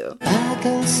कस्तो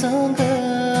आकाशसँगै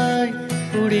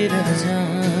उडेर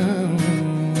जाऊँ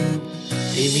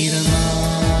तिमी र म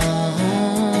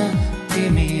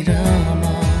तिमी र म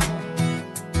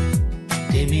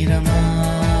तिमी र म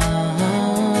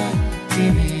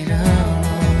तिमी र म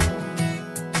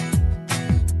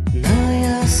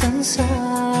नयाँ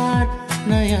संसार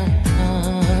नयाँ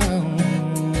ठाउँ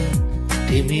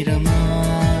तिमी र म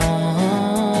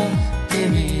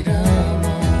तिमी र म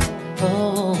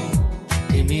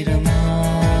तिमी र म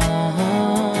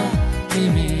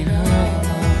तिमी र म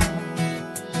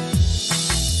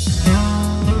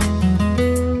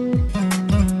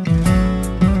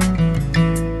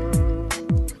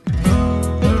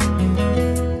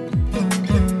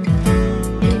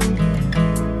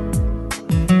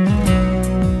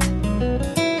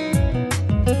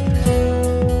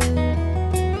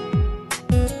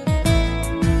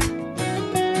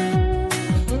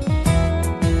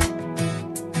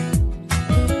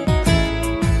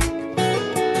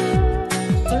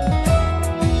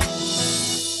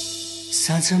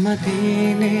साँझमा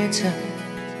दिनेछ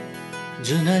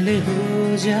जुनले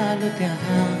उज्यालो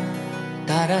त्यहाँ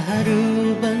ताराहरू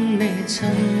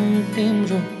बन्नेछन्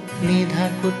तिम्रो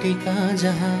निधारको टीका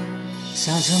जहाँ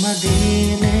साँझमा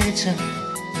दिनेछ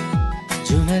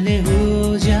जुनले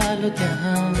उज्यालो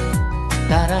त्यहाँ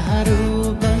ताराहरू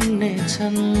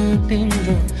बन्नेछन्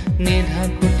तिम्रो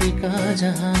निधारको टीका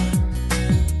जहाँ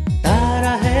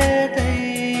तारा हेर्दै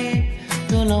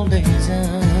डोलाउँदै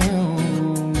जाऊ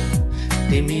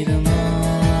तिमी र म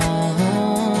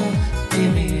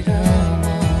तिमी र म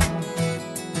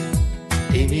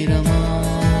तिमी र म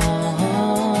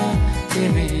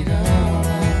तिमी र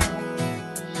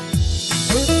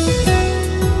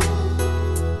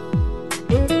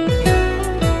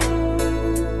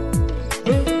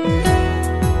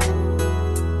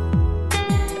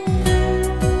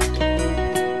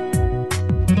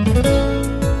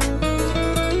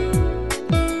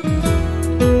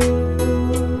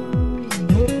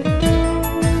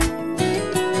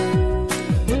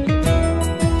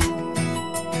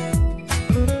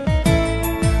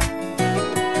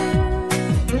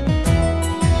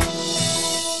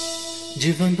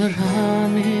जीवनभर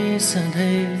हामी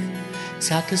सधैँ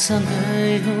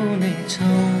साथसँगै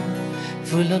हुनेछौँ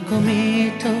फुलको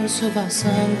मिठो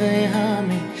सुवाससँगै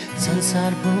हामी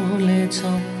संसार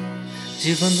भुल्नेछौँ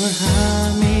जीवनभर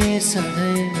हामी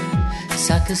सधैँ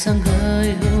साथसँगै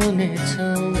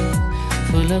हुनेछौँ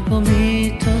फुलको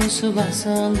मिठो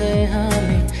सुवाससँगै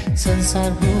हामी संसार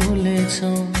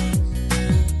भुल्नेछौँ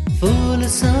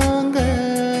फुलसँगै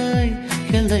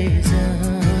खेल्दै जाऊ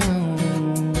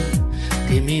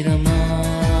तिमी र म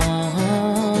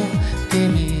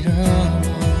तिमी र म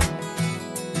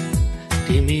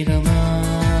तिमी र म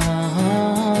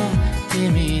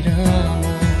तिमी र म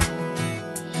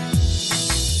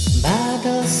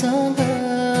बादलसँगै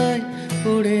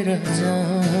उडेर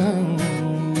जाऊ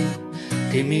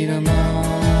तिमी र म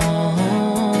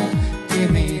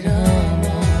तिमी र म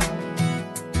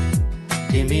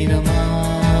तिमी र म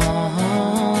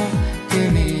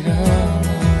तिमी र म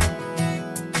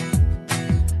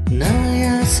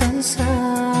नयाँ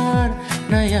संसार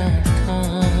नयाँ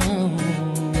ठाउँ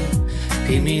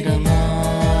तिमी र म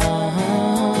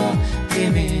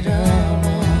तिमी र म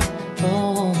ओ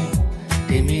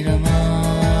तिमी र म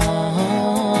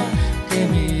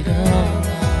तिमी र म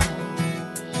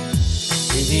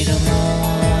तिमी र म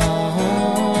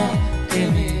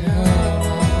तिमी र म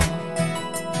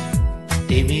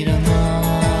तिमी र म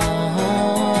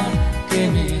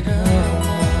तिमी र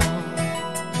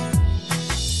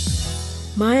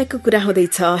मायाको कुरा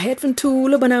हुँदैछ हेडफोन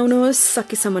ठुलो बनाउनुहोस्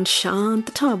सकेसम्म शान्त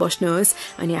ठाउँमा बस्नुहोस्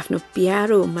अनि आफ्नो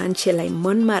प्यारो मान्छेलाई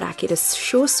मनमा राखेर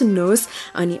सो सुन्नुहोस्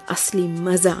अनि असली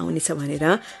मजा आउनेछ भनेर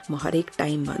म हरेक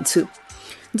टाइम भन्छु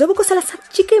जब कसैलाई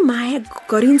साँच्चीकै माया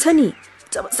गरिन्छ नि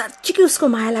जब साँच्चीकै उसको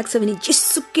माया लाग्छ भने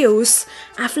जेसुकै होस्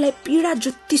आफूलाई पीडा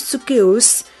जति सुकै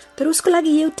होस् तर उसको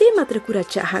लागि एउटै मात्र कुरा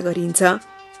चाह गरिन्छ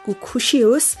ऊ खुसी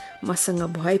होस् मसँग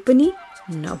भए पनि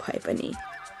नभए पनि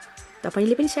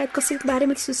तपाईले पनि सायद कसैको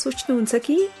बारेमा त्यसो सोच्नुहुन्छ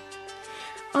कि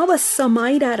अब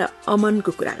समाइरा र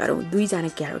अमनको कुरा गरौँ दुईजना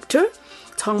क्यारेक्टर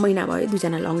 6 महिना भयो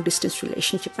दुईजना लङ डिस्टेन्स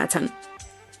रिलेसनशिपमा छन्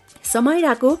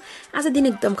समाइराको आज दिन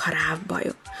एकदम खराब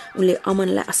भयो उनले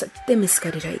अमनलाई असाध्यै मिस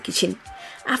गरिरहेकी छिन्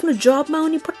आफ्नो जबमा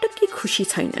उनी पटक्कै खुसी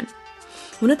छैनन्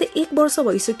हुन त 1 वर्ष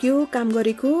भइसक्यो काम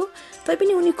गरेको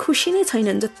तैपनि उनी खुसी नै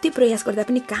छैनन् जति प्रयास गर्दा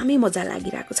पनि कामै मजा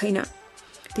लागिरहेको छैन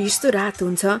त्यो यस्तो रात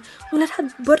हुन्छ उनलाई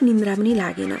रातभर निन्द्रा पनि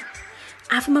लागेन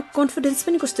आफूमा कन्फिडेन्स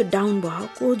पनि कस्तो डाउन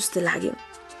भएको जस्तो लाग्यो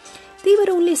त्यही भएर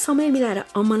उनले समय मिलाएर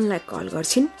अमनलाई कल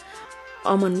गर्छिन्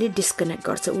अमनले डिस्कनेक्ट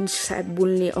गर्छ उनी सायद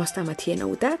बोल्ने अवस्थामा थिएन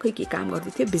उता कोही के काम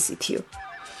गर्दै थियो बिजी थियो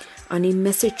अनि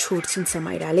मेसेज छोड्छिन्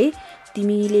समाइराले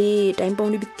तिमीले टाइम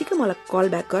पाउने बित्तिकै मलाई कल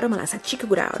ब्याक गर मलाई साँच्चीको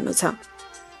कुरा गर्नु छ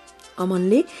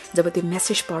अमनले जब त्यो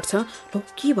मेसेज पढ्छ ल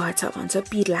के भएछ भन्छ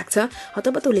पिर लाग्छ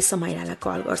हतपत उसले समाइरालाई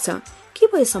कल गर्छ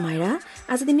के भयो समाइरा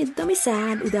आज दिन एकदमै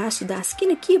स्याड उदास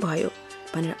किन के भयो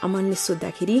भनेर अमनले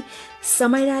सोद्धाखेरि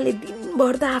समाइराले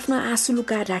दिनभर त आफ्नो आँसु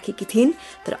लुकाएर राखेकी थिइन्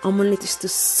तर अमनले त्यस्तो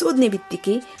सोध्ने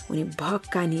बित्तिकै उनी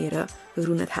भक्कानिएर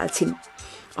रुन थाल्छिन्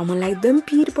अमनलाई एकदम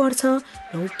पिर पर्छ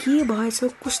ल के भएछ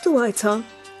कस्तो भएछ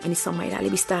अनि समाइराले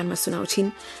विस्तारमा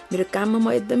सुनाउँछिन् मेरो काममा म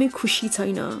एकदमै खुसी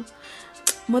छैन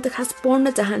म त खास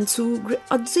पढ्न चाहन्छु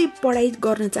अझै पढाइ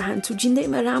गर्न चाहन्छु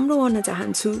जिन्दगीमा राम्रो गर्न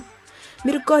चाहन्छु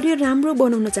मेरो करियर राम्रो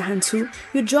बनाउन चाहन्छु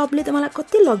यो जबले त मलाई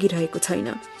कतै लगिरहेको छैन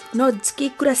न के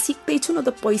कुरा सिक्दैछु न त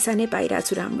पैसा नै पाइरहेको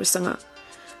छु राम्रोसँग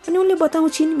अनि उनले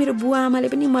बताउँछिन् मेरो बुवा आमाले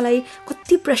पनि मलाई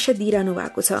कति प्रेसर दिइरहनु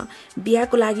भएको छ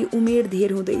बिहाको लागि उमेर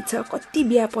धेर हुँदैछ कति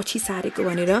बिहा पछि सारेको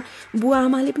भनेर बुवा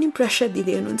आमाले पनि प्रेसर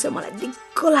दिँदै हुनुहुन्छ मलाई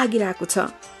दिक्क लागिरहेको छ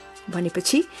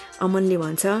भनेपछि अमनले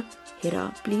भन्छ हेर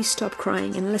please stop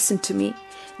crying and listen to me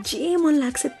जे मन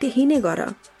लाग्छ त्यही नै गर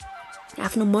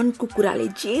आफ्नो मनको कुराले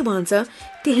जे भन्छ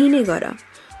त्यही नै गर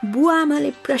बुवा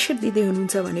आमाले प्रेसर दिँदै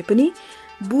हुनुहुन्छ भने पनि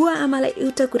बुवा आमालाई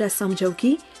एउटा कुरा सम्झौ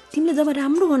कि तिमीले जब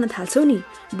राम्रो गर्न थाल्छौ नि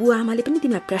बुवा आमाले पनि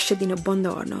तिमीलाई प्रेसर दिन बन्द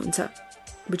गर्नुहुन्छ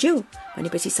बुझ्यौ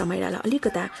भनेपछि समयरालाई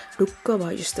अलिकता ढुक्क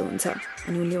भयो जस्तो हुन्छ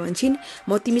अनि उनले भन्छन्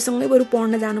म तिमीसँगै बरु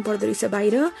पढ्न जानु पर्दो रहेछ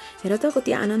बाहिर हेर त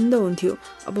कति आनन्द हुन्थ्यो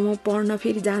अब म पढ्न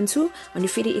फेरि जान्छु अनि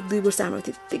फेरि 1-2 वर्ष हाम्रो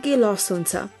त्यत्तिकै लस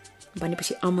हुन्छ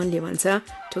भनेपछि अमनले भन्छ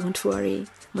डोन्ट वरी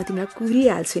म तिमीलाई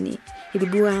कुरिहाल्छु नि यदि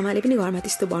बुवा आमाले पनि घरमा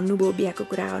त्यस्तो भन्नुभयो बिहाको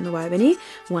कुरा गर्नुभयो भने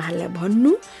उहाँहरूलाई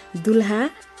भन्नु दुल्हा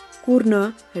कुर्न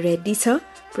रेडी छ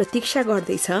प्रतीक्षा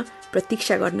गर्दैछ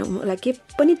प्रतीक्षा गर्न मलाई के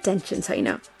पनि टेन्सन छैन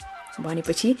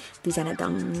भनेपछि दुईजना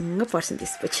दङ्ग पर्छन्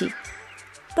त्यसपछि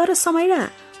तर समयरा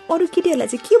अरू केटीहरूलाई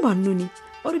चाहिँ के भन्नु नि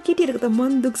अरू केटीहरूको त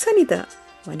मन दुख्छ नि त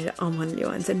भनेर अमनले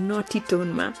भन्छ नटी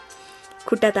टोनमा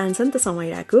खुट्टा तान्छ नि त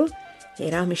समयराको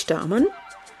हेर मिस्टर अमन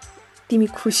तिमी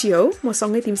खुसी हौ म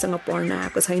सँगै तिमीसँग पढ्न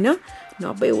आएको छैन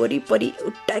नभए वरिपरि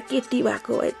एउटा केटी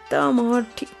भएको भए त म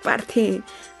ठिक पार्थेँ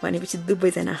भनेपछि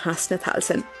दुवैजना हाँस्न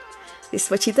थाल्छन्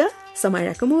त्यसपछि त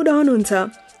समयराको मुड अन हुन्छ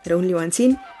र उनले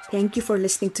भन्छन् thank you for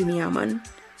listening to me अमन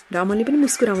र अमनले पनि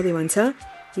मुस्कुराउँदै भन्छ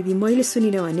यदि मैले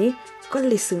सुनिनँ भने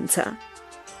कसले सुन्छ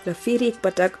र फेरि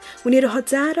एकपटक उनीहरू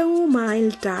हजारौँ माइल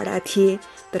टाढा थिए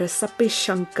तर सबै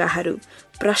शङ्काहरू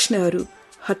प्रश्नहरू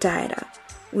हटाएर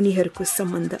उनीहरूको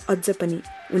सम्बन्ध अझ पनि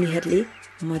उनीहरूले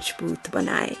मजबुत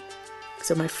बनाए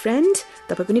सो माई फ्रेन्ड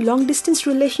तपाईँ पनि लङ डिस्टेन्स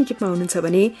रिलेसनसिपमा हुनुहुन्छ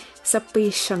भने सबै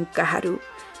शङ्काहरू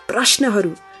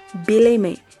प्रश्नहरू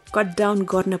बेलैमै कट डाउन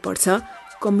गर्नपर्छ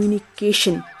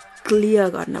कम्युनिकेसन क्लियर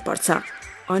गर्नपर्छ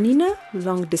अनि न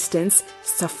लङ डिस्टेन्स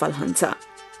सफल हुन्छ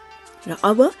र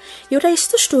अब एउटा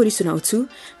यस्तो स्टोरी सुनाउँछु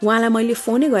उहाँलाई मैले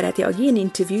फोनै गरेको थिएँ अघि अनि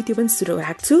इन्टरभ्यू त्यो पनि सुरु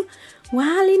राख्छु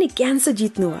उहाँले नै क्यान्सर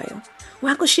जित्नुभयो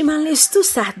उहाँको श्रीमानले यस्तो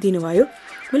साथ दिनुभयो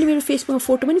मैले मेरो फेसबुकमा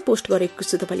फोटो पनि पोस्ट गरेको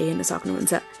छु तपाईँले हेर्न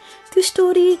सक्नुहुन्छ त्यो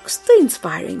स्टोरी कस्तो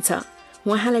इन्सपायरिङ छ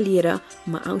उहाँलाई लिएर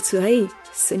म आउँछु है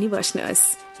सुनिबस्नुहोस्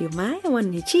यो माया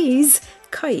भन्ने चिज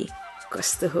खै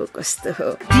कस्तो हो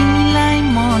तिमीलाई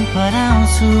मन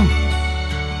पराउँछु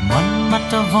मनमा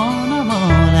त भन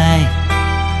मलाई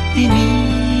तिमी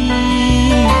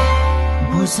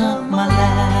बुझ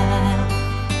मलाई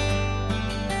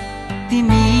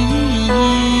तिमी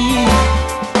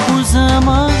बुझ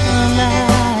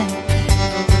मलाई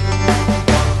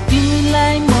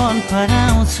तिमीलाई मन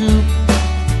पराउँछु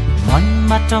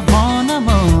मनमा त भन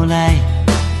मलाई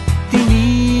तिमी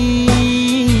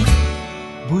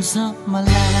बुझ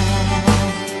मलाई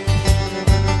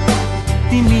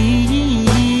तिमी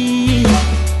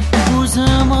बुझ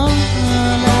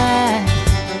मलाई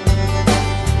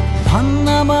भन्न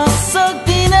म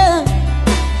सक्दिन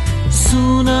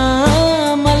सुन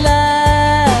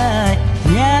मलाई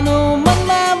न्यानो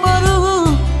मनमा बरु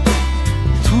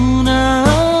थुन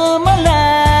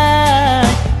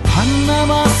मलाई भन्न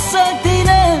म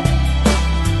सक्दिन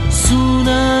सुन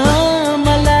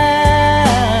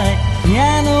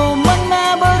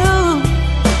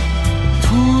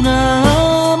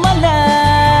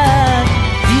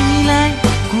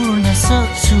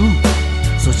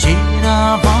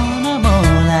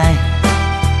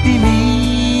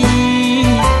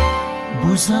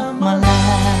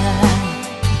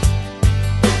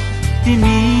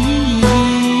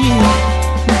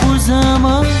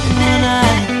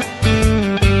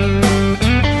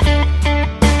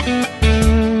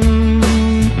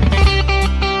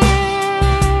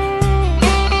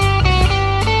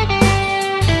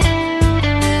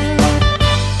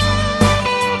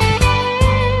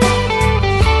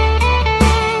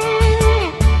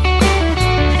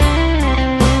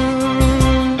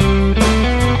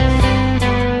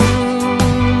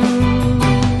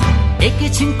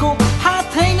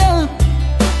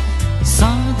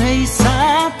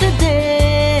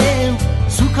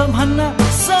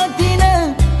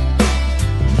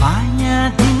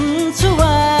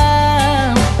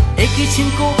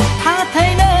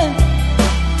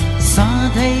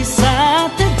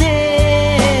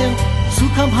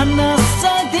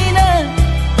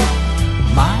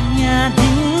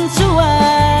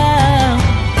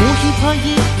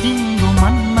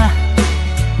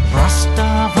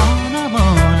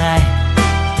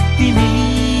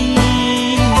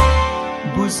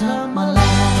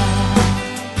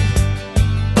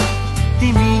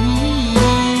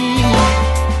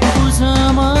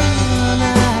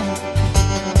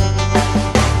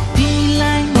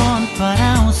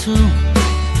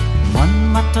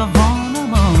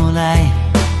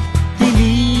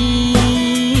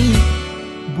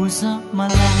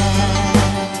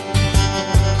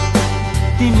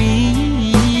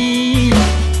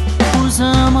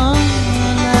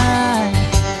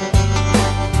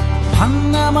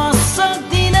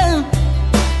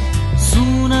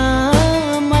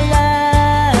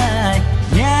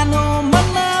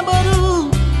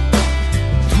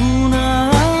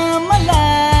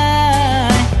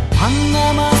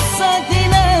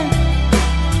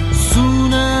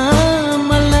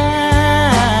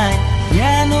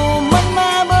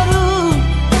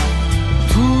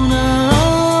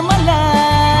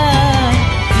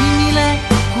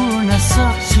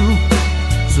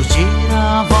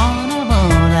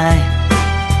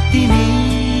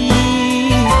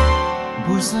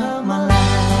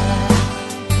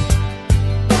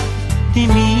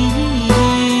तिमी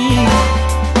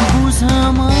बुझ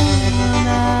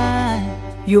मलाई।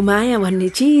 यो माया भन्ने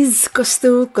चीज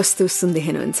कस्तो कस्तो सुन्दै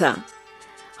हुनुहुन्छ।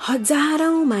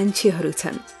 हजारौं मान्छेहरू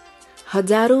छन्,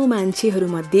 हजारौं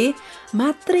मान्छेहरूमध्ये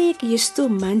मात्र एक यस्तो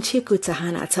मान्छेको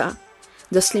चाहना छ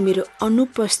जसले मेरो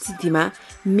अनुपस्थितिमा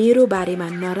मेरो बारेमा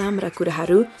नराम्रा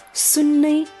कुराहरू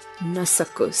सुन्नै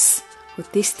नसकोस्। हो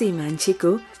त्यस्तै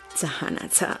मान्छेको चाहना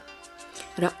छ।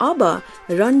 र अब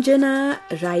रञ्जना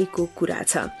राईको कुरा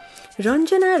छ।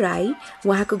 रञ्जना राई,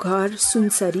 उहाँको घर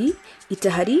सुनसरी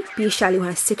इटहरी, पेशाले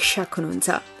उहाँ शिक्षक हुनुहुन्छ।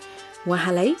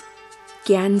 उहाँलाई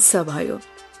क्यान्सर भयो।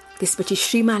 त्यसपछि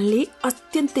श्रीमानले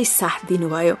अत्यन्तै साथ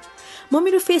दिनुभयो। म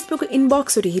मेरो फेसबुक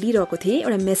इनबक्सहरू हेरिरहेको थिएँ,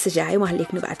 एउटा मेसेज आयो, उहाँ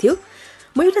लेख्नु भएको थियो,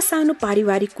 म एउटा सानो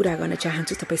पारिवारिक कुरा गर्न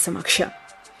चाहन्छु तपाईँ समक्ष।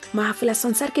 म आफूलाई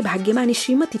संसारकै भाग्यमानी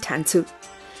श्रीमती ठान्छु।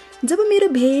 जब मेरो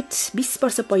भेट 20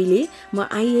 वर्ष पहिले म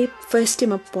आइए फर्स्ट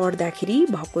इयरमा पढ्दाखेरि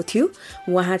भएको थियो,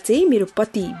 उहाँ चाहिँ मेरो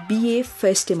पति BA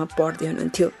फर्स्ट इयरमा पढ्दै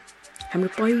हुनुहुन्थ्यो। हाम्रो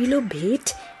पहिलो भेट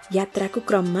यात्राको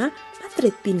क्रममा मात्र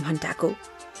 3 घण्टाको।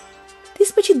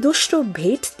 त्यसपछि दोस्रो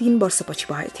भेट 3 वर्षपछि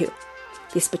भयो थियो।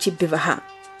 त्यसपछि विवाह।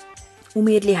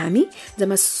 उमेरले हामी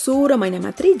जम्मा 16 महिना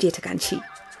मात्रै जेठकान्छी।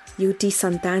 एउटी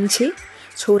सन्तान छे।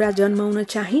 छोरा जन्माउन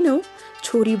चाहिनौ,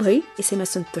 छोरी भई यसैमा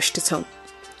सन्तुष्ट छौं।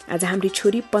 आज हाम्रो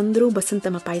छोरी 15औं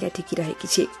वसन्तमा पाइला टेकिरहेकी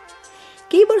छे।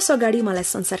 केही वर्ष अगाडि मलाई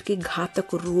संसारकै घातक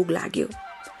रोग लाग्यो।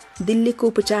 दिल्लीको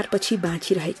उपचारपछि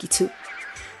बाँचिरहेकी छु।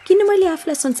 किन मैले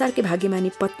आफूलाई संसारकै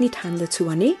भाग्यमानी पत्नी ठान्दछु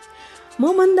भने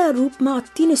मभन्दा रूपमा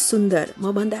अति नै सुन्दर,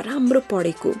 मभन्दा राम्रो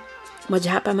पढेको, म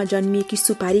झापामा जन्मिएकी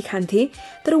सुपारी खान्थे,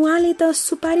 तर उहाँले त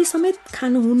सुपारी समेत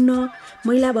खानुहुन्न,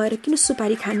 महिला भएर किन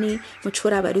सुपारी खाने, म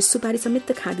छोरा भएर सुपारी समेत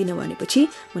त खाँदिनँ भनेपछि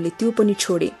मैले त्यो पनि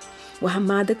छोडेँ। उहाँ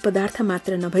मादक पदार्थ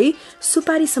मात्र नभई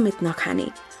सुपारी समेत नखाने,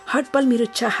 हटपल मेरो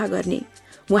चाह गर्ने।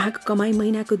 उहाँको कमाई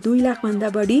महिनाको 2 लाखभन्दा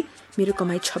बढी, मेरो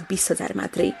कमाई 26,000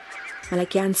 मात्रै। मलाई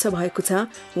क्यान्सर भएको छ,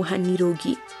 उहाँ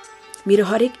निरोगी। मेरो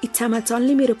हरेक इच्छामा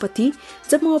चल्ने मेरो पति,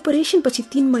 जब म अपरेसन पछि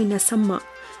 3 महिनासम्म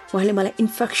उहाँले मलाई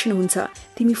इन्फेक्सन हुन्छ,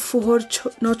 तिमी फोहोर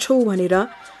नछौ भनेर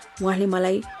उहाँले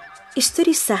मलाई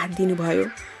यसरी साथ दिनुभयो।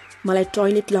 मलाई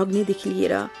टोयलेट लग्नेदेखि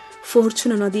लिएर फोहोर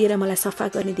छुन नदिएर मलाई सफा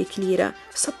गर्नेदेखि लिएर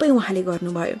सबै उहाँले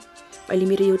गर्नुभयो। अहिले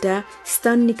मेरो एउटा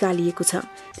स्तन निकालिएको छ।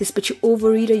 त्यसपछि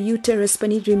ओभरी र युटेरस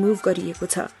पनि रिमुभ गरिएको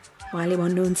छ। उहाँले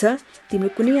भन्नुहुन्छ, तिम्रो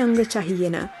कुनै अङ्ग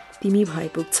चाहिएन, तिमी भए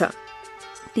पुग्छ।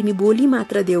 तिमी बोली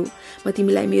मात्र देऊ, म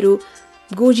तिमीलाई मेरो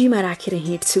गोजीमा राखेर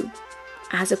हिँड्छु।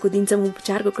 आजको दिनसम्म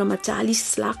उपचारको क्रममा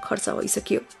 40 लाख खर्च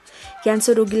भइसक्यो।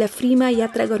 क्यान्सर रोगीलाई फ्रीमा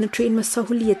यात्रा गर्न ट्रेनमा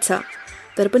सहुलियत छ,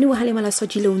 तर पनि उहाँले मलाई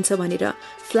सजिलो हुन्छ भनेर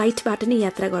फ्लाइटबाट नै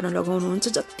यात्रा गर्न लगाउनुहुन्छ,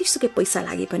 जतिसुकै पैसा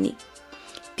लागे पनि।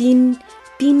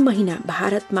 3 महिना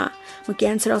भारतमा म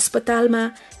क्यान्सर अस्पतालमा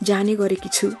जाने गरेकी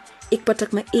छु।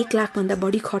 एकपटकमा 1 लाखभन्दा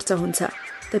बढी खर्च हुन्छ,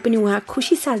 तैपनि उहाँ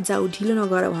खुसी साथ जाऊ, ढिलो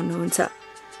नगर भन्नुहुन्छ।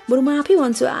 बरु म आफै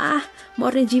भन्छु,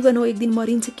 मर्ने जीवन हो, एक दिन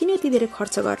मरिन्छ, किन यति धेरै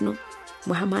खर्च गर्नु।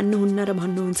 उहाँ मान्नुहुन्न र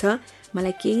भन्नुहुन्छ,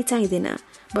 मलाई केही चाहिँदैन,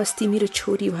 बस तिमी मेरो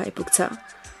छोरी भए पुग्छ।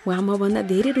 उहाँ मभन्दा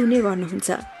धेरै रुने गर्नुहुन्छ।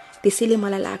 त्यसैले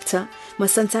मलाई लाग्छ म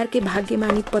संसारकै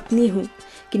भाग्यमानी पत्नी हुँ,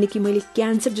 किनकि मैले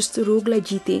क्यान्सर जस्तो रोगलाई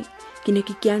जितेँ।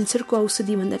 किनकि क्यान्सरको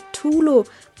औषधि भन्दा ठुलो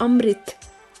अमृत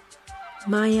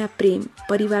माया प्रेम,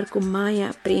 परिवारको माया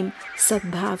प्रेम,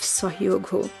 सद्भाव, सहयोग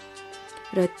हो।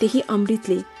 र त्यही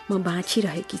अमृतले म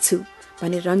बाँचिरहेकी छु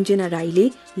भनेर रञ्जना राईले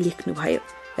लेख्नुभयो।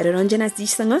 र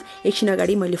रञ्जनाजीसँग एकछिन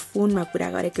अगाडि मैले फोनमा कुरा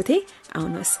गरेको थिएँ।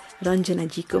 आउनुहोस्,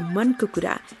 रञ्जनाजीको मनको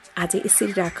कुरा आज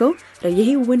यसरी राखौँ र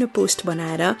यही विनर पोस्ट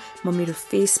बनाएर म मेरो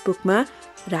फेसबुकमा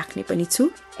राख्ने पनि छु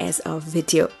एज अ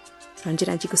भिडियो।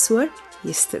 रञ्जनाजीको स्वर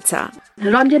यस्तो छ।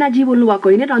 रञ्जनाजी बोल्नु भएको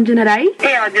होइन, रञ्जना राई?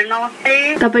 ए हजुर,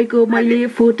 नमस्ते। तपाईँको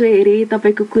मैले फोटो हेरेँ,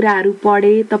 तपाईँको कुराहरू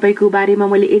पढेँ, तपाईँको बारेमा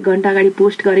मैले 1 घण्टा अगाडि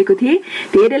पोस्ट गरेको थिएँ।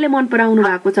 धेरैले मन पराउनु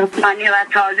भएको छ। धन्यवाद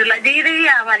छ हजुरलाई, धेरै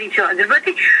आभारी छु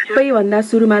हजुरप्रति। सबैभन्दा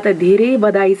सुरुमा त धेरै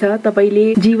बधाई छ, तपाईँले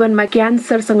जीवनमा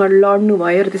क्यान्सरसँग लड्नु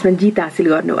भयो र त्यसमा जित हासिल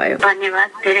गर्नुभयो। धन्यवाद,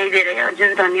 धेरै धेरै हजुर,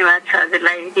 धन्यवाद छ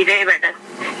हजुरलाई हृदयबाट।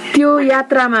 त्यो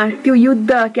यात्रामा, त्यो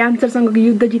युद्ध, क्यान्सरसँगको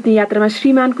युद्ध जित्ने यात्रामा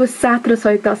श्रीमानको साथ र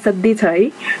सहयोग त असाध्यै छ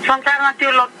है। संसारमा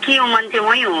त्यो लक्की मान्छे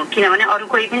मै हुँ, किनभने अरू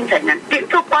कोही पनि छैन।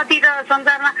 त्यस्तो पति त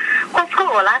संसारमा कसको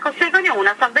होला, कसैको नि हुन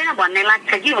सक्दैन भन्ने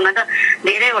लाग्छ कि, हुन त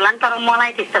धेरै होला नि, तर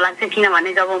मलाई त्यस्तो लाग्छ।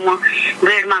 किनभने जब म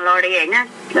बेडमा लडेँ होइन,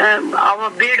 अब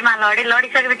बेडमा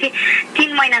लडिसकेपछि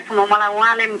 3 महिनासम्म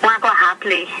मलाई उहाँको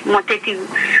हातले, म त्यति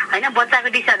होइन, बच्चाको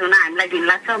डिस्चार्ज हुन हामीलाई ढिलो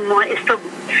लाग्छ, म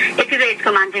यतिको एजको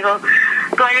मान्छेको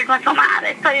टोयलेटमा समाएर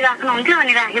यसरी राख्नुहुन्थ्यो।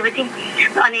 अनि राखेपछि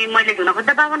अनि मैले धुन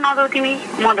खोज्दा, बाबा नधौ तिमी,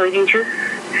 म धोइदिन्छु,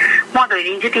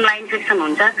 तिमीलाई इन्फेक्सन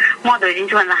हुन्छ, म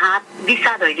धोइदिन्छु भनेर हात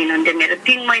दिशा धोइदिनुहुन्थ्यो मेरो।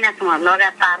 3 महिनासम्म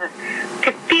लगातार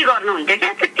त्यति गर्नुहुन्थ्यो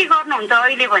क्या, त्यति गर्नुहुन्छ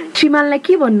अहिले पनि। श्रीमानलाई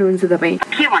के भन्नुहुन्छ तपाईँ?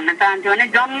 के भन्न चाहन्छु भने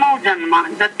जन्म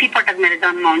जति पटक मेरो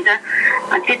जन्म हुन्छ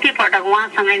त्यति पटक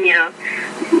उहाँसँगै मेरो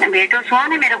भेट होस्, उहाँ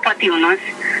नै मेरो पति हुनुहोस्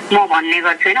म भन्ने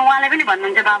गर्छु होइन। उहाँले पनि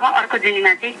भन्नुहुन्छ बाबा अर्को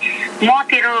जीवनमा चाहिँ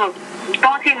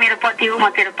तँ चाहिँ मेरो पति हो, म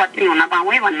तेरो पत्नी हुन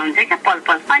पाऊँ है भन्नुहुन्छ क्या पल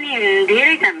पल। अनि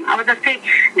धेरै छन्, अब जस्तै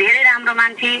धेरै राम्रो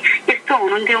मान्छे यस्तो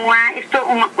हुनुहुन्थ्यो, उहाँ यस्तो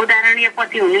उदाहरणीय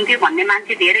पति हुनुहुन्थ्यो भन्ने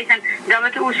मान्छे धेरै छन्,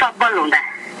 जबकि ऊ सबल हुँदा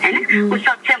होइन, ऊ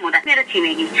सक्षम हुँदा। मेरो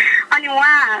छिमेकी अनि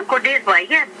उहाँको डेथ भयो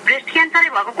क्या, ब्रेस्ट क्यान्सरै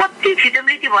भएको, कति छिटो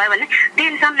मृत्यु भयो भने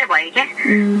टेन्सनले भयो क्या।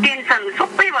 टेन्सन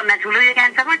सबैभन्दा ठुलो यो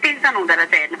क्यान्सरमा टेन्सन हुँदो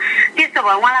रहेछ हेर्नु। त्यस्तो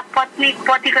भयो, उहाँलाई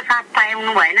पतिको साथ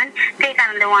पाउनु भएन नि, त्यही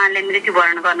कारणले उहाँले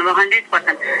मृत्युवरण गर्नुभयो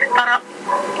 100%। तर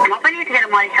म पनि यतिखेर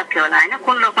मरिसक्यो होला होइन,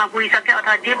 कुन लोकमा पुगिसक्यो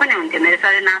अथवा जे पनि हुन्थ्यो, मेरो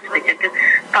शरीर नाश भइसक्यो।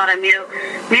 तर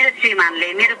मेरो श्रीमानले,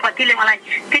 मेरो पतिले मलाई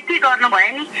त्यति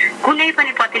गर्नुभयो नि, कुनै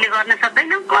पनि पतिले गर्न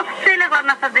सक्दैन, कसैले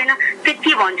गर्न सक्दैन,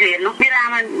 त्यति भन्छु हेर्नु। मेरो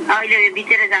आमा अहिले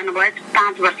बितेर जानुभयो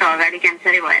 5 वर्ष अगाडि,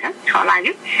 क्यान्सरै भएर 6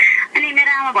 लाग्यो। अनि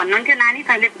मेरो आमा भन्नुहुन्थ्यो नानी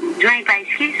तैँले ज्वाइँ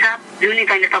पाइस् कि सब जुनी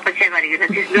तैँले तपस्या गरेको छ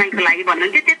त्यस ज्वाइँको लागि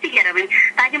भन्नुहुन्थ्यो त्यतिखेर पनि,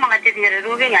 ताकि मलाई त्यतिखेर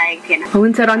रोगै लागेको थिएन।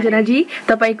 हुन्छ रञ्जनाजी,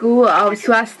 तपाईँको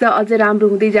स्वास्थ्य अझ राम्रो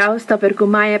हुँदै जाओस्, तपाईँहरूको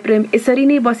माया प्रेम यसरी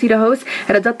नै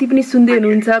बसिरहोस् र जति पनि सुन्दै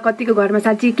हुनुहुन्छ, कतिको घरमा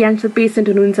साँच्चै क्यान्सर पेसेन्ट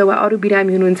हुनुहुन्छ वा अरू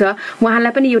बिरामी हुनुहुन्छ,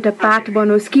 उहाँलाई पनि एउटा पाठ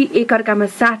बनोस् कि एकअर्कामा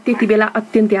साथ त्यति बेला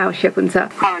अत्यन्तै आवश्यक हुन्छ।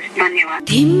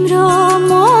 तिम्रो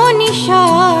मन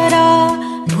इशारा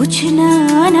बुझ्न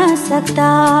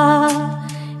नसक्दा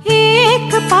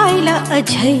एक पाइला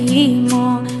अझै म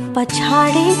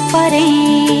पछाडि परे।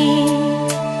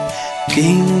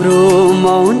 तिम्रो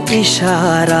मौन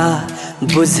इशारा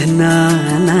बुझ्न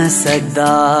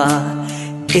नसक्दा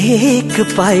एक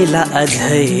पाइला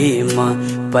अझै म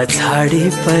पछाडि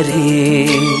परे।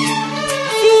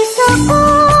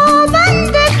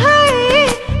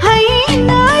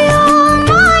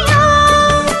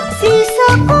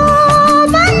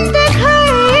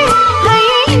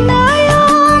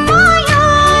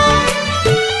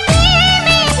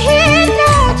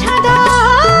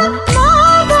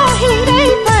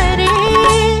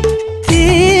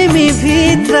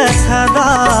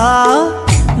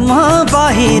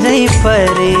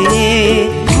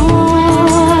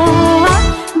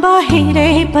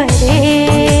 बाहिरै परे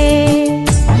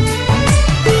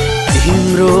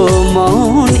तिम्रो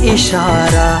मौन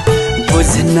इशारा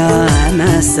बुझ्न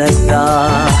नसक्दा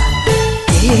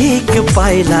एक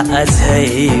पाइला अझै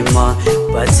म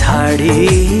पछाडि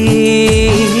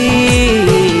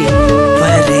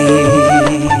परे।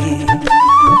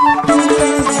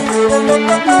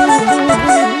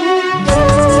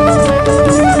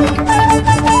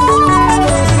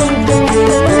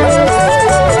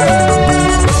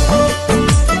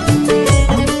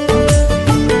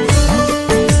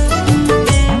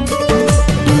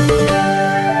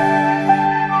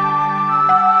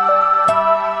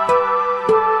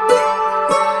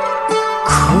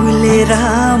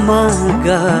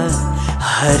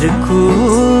 हर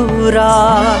कुरा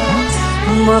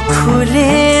म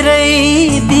खुलेरै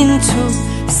दिन्छु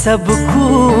सब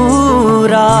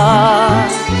कुरा।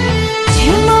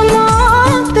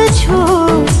 झिममात छु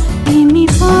तिमी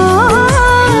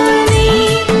पनि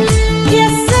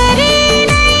यसरी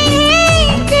नै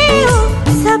के हो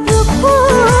सब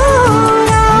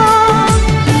कुरा।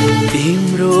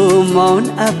 तिम्रो मौन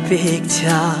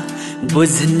अपेक्षा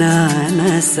बुझ्न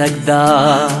नसक्दा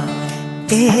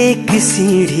एक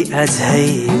सिंढी अझै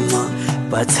म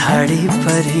पछाडि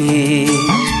परे।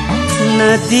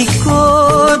 नदीको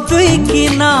दुई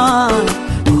किनार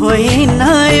होइन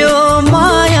यो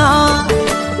माया,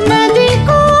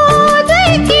 नदीको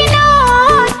दुई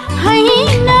किनार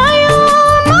होइन यो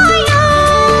माया।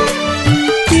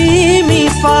 तिमी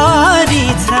पारी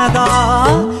छँदा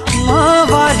म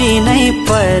वारी नै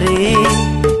परे।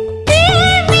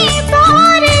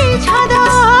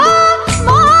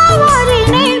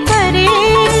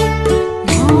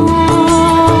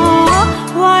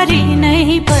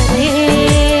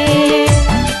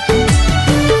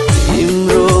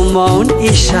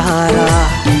 इशारा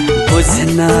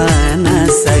बुझ्न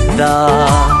नसक्दा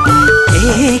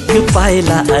एक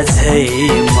पाइला अझै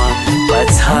म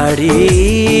पछाडि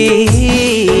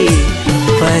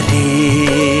परे।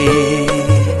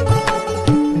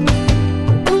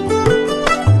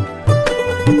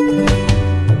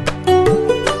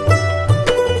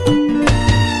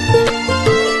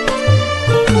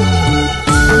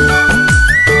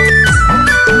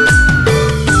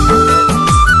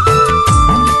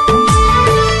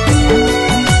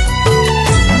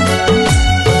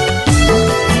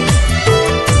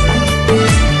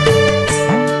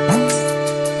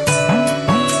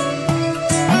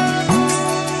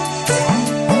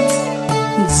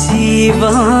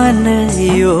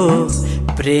 यो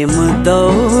प्रेम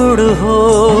दौड हो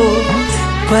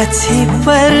पछि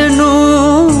पर्नु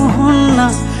हुन्न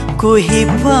कोही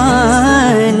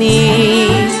पनि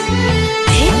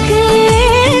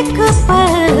एक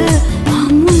पल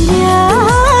अमूल्य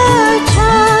छ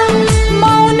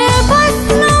मौन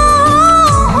बस्नु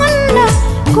हुन्न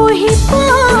कोही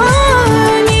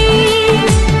पनि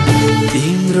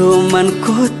तिम्रो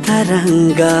मनको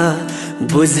तरङ्ग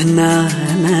बुझ्न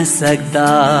नसक्दा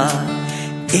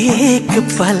एक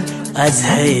पल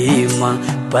अझै म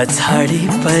पछाडि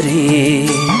परे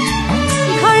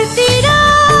घरतिर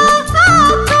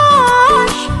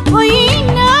आकाश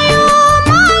होइन यो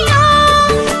माया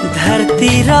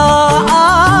धरती र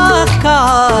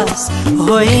आकाश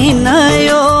होइन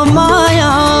यो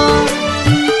माया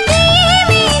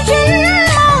तिमी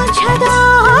जन्म छँदा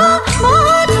म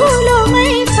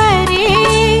धुलोमै परे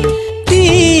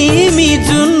तिमी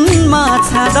जुनमा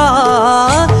छँदा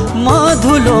म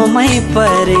धुलोमै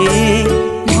परे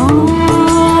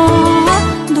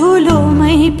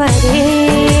धुलोमै परे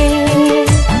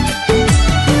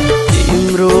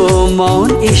तिम्रो मौन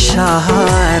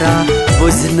इशारा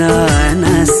बुझ्न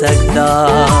नसक्दा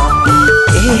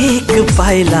एक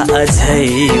पाइला अझै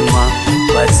म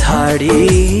पछाडि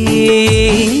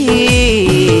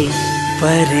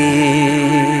परे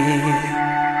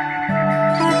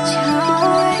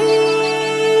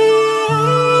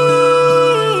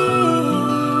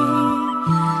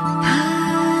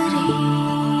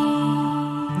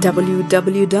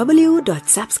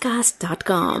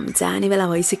www.sapscast.com जाने बेला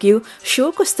भइसक्यो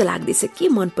सो कस्तो लाग्दैछ के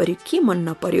मन पर्यो के मन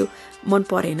नपर्यो मन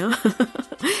परेन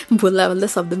बोल्दा बोल्दा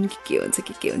शब्द पनि के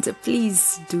हुन्छ प्लिज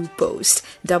डु पोस्ट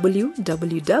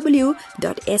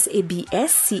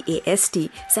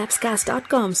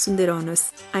www.sapscast.com सुन्दै रहनुहोस्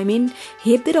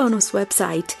हेर्दै रहनुहोस्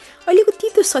वेबसाइट अहिलेको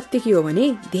तितो सत्य के हो भने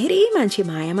धेरै मान्छे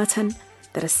मायामा छन्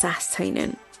तर साथ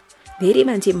छैनन् धेरै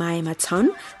मान्छे मायामा छन्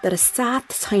तर साथ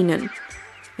छैनन्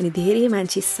अनि धेरै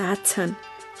मान्छे साथ छन्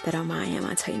तर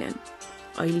मायामा छैनन्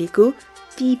अहिलेको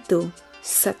तितो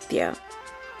सत्य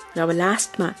र अब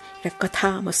लास्टमा एउटा कथा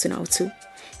म सुनाउँछु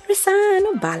एउटा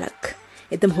सानो बालक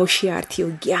एकदम होसियार थियो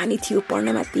ज्ञानी थियो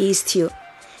पढ्नमा तेज थियो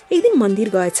एक दिन मन्दिर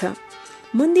गएछ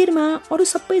मन्दिरमा अरू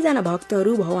सबैजना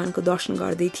भक्तहरू भगवानको दर्शन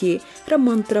गर्दै थिए र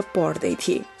मन्त्र पढ्दै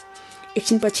थिए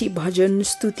एकछिनपछि भजन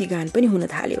स्तुति गान पनि हुन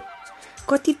थाल्यो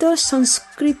कति त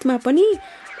संस्कृतमा पनि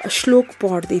श्लोक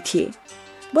पढ्दै थिए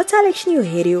बच्चाले एकछिन यो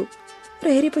हेर्यो र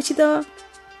हेरेपछि त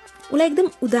उसलाई एकदम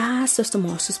उदास जस्तो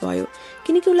महसुस भयो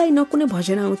किनकि उसलाई न कुनै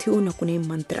भजन आउँथ्यो न कुनै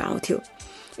मन्त्र आउँथ्यो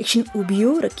एकछिन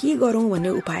उभियो र के गरौँ भन्ने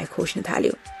उपाय खोज्न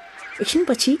थाल्यो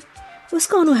एकछिनपछि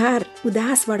उसको अनुहार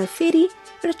उदासबाट फेरि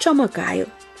एउटा चमक आयो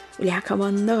उसले आँखा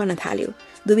बन्द गर्न थाल्यो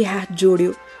दुवै हात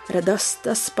जोड्यो र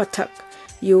 10 पटक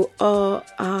यो अ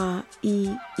आ इ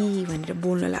ई भनेर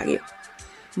बोल्न लाग्यो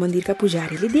मन्दिरका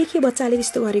पुजारीले देखे बच्चाले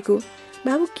यस्तो गरेको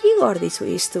बाबु के गर्दैछौ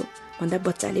यस्तो भन्दा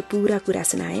बच्चाले पुरा कुरा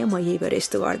सुनायो म यही भएर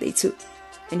यस्तो गर्दैछु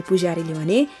अनि पुजारीले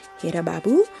भने हेर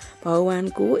बाबु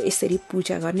भगवानको यसरी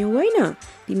पूजा गर्ने होइन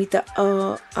तिमी त अ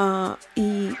आ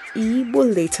इ ई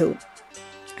बोल्दैछौ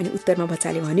अनि उत्तरमा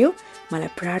बच्चाले भन्यो मलाई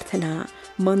प्रार्थना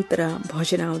मन्त्र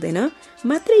भजन आउँदैन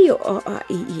मात्रै यो अ आ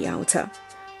इ ई आउँछ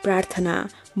प्रार्थना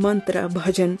मन्त्र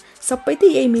भजन सबै त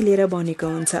यही मिलेर बनेको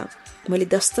हुन्छ मैले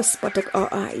 10 पटक अ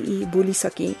आ इ ई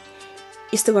बोलिसकेँ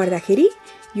यस्तो गर्दाखेरि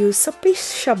यो सबै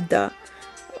शब्द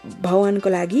भगवानको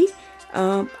लागि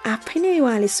आफै नै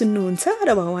उहाँले सुन्नुहुन्छ र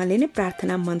भगवानले नै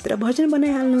प्रार्थना मन्त्र भजन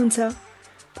बनाइहाल्नुहुन्छ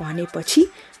भनेपछि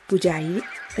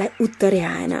पुजारीलाई उत्तरै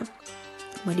आएन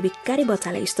मैले बेकारै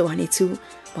बच्चालाई यस्तो भनेछु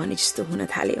भने जस्तो हुन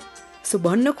थाल्यो सो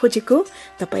भन्न खोजेको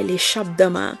तपाईँले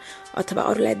शब्दमा अथवा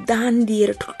अरूलाई दान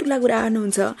दिएर ठुल्ठुला कुरा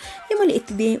गर्नुहुन्छ मैले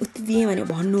यति दिएँ उति दिएँ भनेर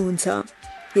भन्नुहुन्छ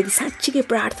यदि साँच्चीकै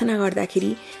प्रार्थना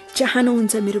गर्दाखेरि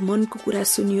चाहनुहुन्छ मेरो मनको कुरा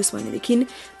सुनियोस् भनेदेखि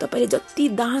तपाईँले जति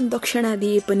दान दक्षिणा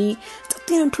दिए पनि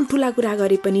जति ठुल्ठुला कुरा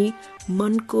गरे पनि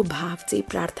मनको भाव चाहिँ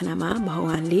प्रार्थनामा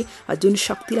भगवानले जुन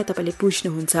शक्तिलाई तपाईँले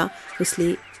पुज्नुहुन्छ उसले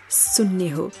सुन्ने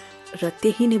हो र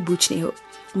त्यही नै बुझ्ने हो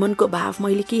मनको भाव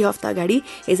मैले केही हप्ता अगाडि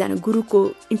एकजना गुरुको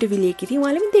इन्टरभ्यू लिएकी थिएँ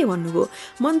उहाँले पनि त्यही भन्नुभयो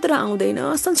मन्त्र आउँदैन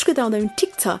संस्कृत आउँदैन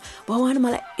ठिक छ भगवान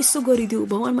मलाई यसो गरिदिऊ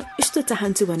भगवान म यस्तो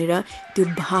चाहन्छु भनेर त्यो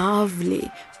भावले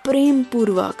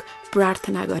प्रेमपूर्वक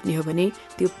प्रार्थना गर्ने हो भने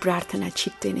त्यो प्रार्थना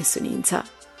छिट्टै नै सुनिन्छ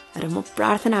र म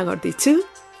प्रार्थना गर्दैछु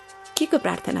के को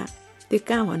प्रार्थना त्यो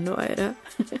कहाँ भन्नु भएर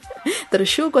तर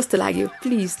सो कस्तो लाग्यो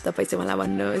प्लिज तपाईँ चाहिँ मलाई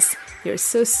भन्नुहोस् you are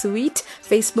so sweet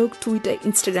Facebook Twitter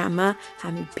इन्स्टाग्राममा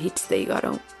हामी भेट्दै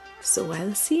गरौँ so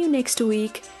we'll see you next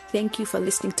week thank you for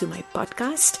listening to my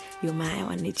podcast यो माया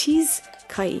भन्ने चिज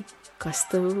खै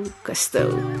कस्तो कस्तो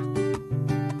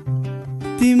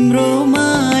तिम्रो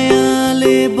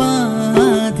मायाले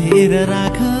बाँधे बाँधेर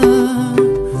राख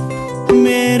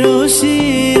मेरो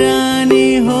सिरानी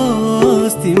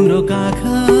होस् तिम्रो काख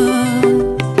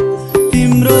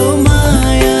तिम्रो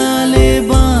मायाले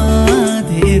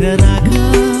बाँधेर राख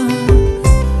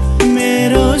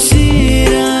मेरो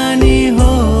सिरानी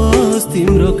होस्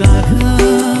तिम्रो काख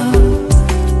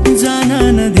जान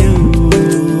नदेऊ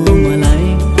मलाई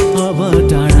अब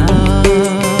टाढा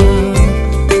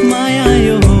माया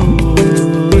यो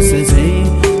होस्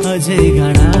अझै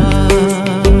गाढा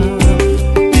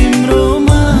तिम्रो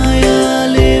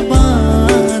मायाले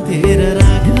बाँधेर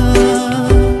राख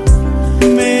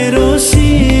मेरो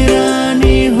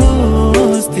सिरानी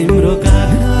होस् तिम्रो काख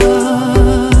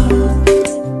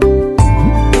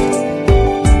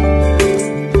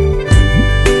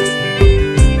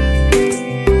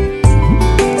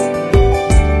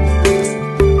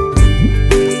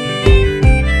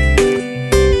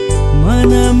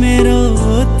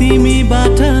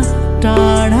तिमीबाट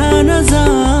टाढा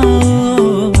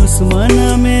नजाओस् मन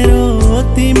मेरो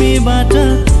तिमीबाट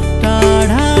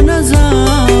टाढा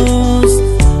नजाओस्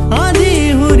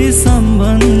आधीहुरी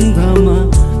सम्बन्धमा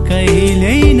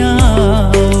कहिल्यै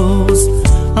नआओस्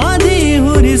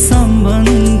आधीहुरी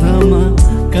सम्बन्धमा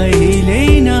कहिल्यै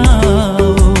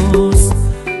नआओस्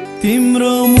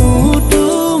तिम्रो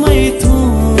मुटुमै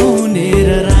थुनेर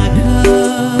राख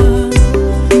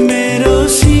मेरो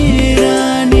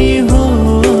सिरानी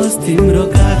होस् तिम्रो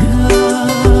काख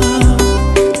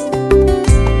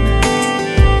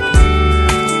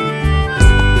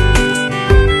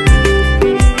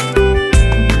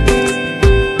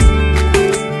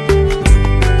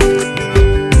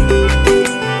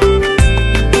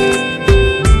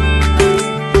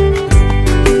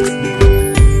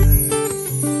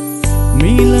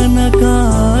मिलनका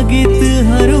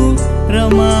गीतहरू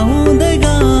रमाउँदै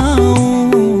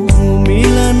गाउँ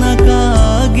मिलनका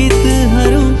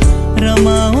गीतहरू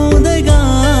रमाउँदै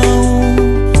गाउँ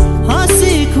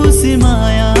हाँसी खुसी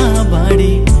माया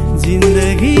बाँडी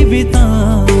जिन्दगी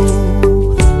बिताऊ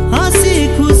हाँसी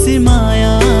खुसी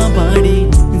माया बाँडी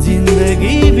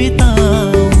जिन्दगी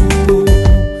बिताऊ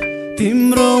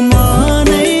तिम्रो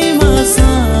मनैमा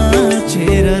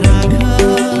साँचेर राख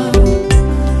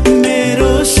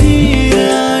मेरो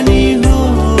सिरानी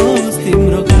होस्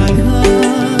तिम्रो काख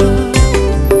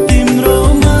तिम्रो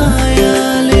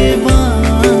मायाले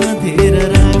बाँधेर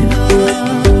राख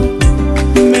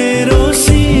मेरो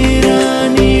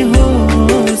सिरानी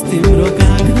होस् तिम्रो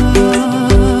काख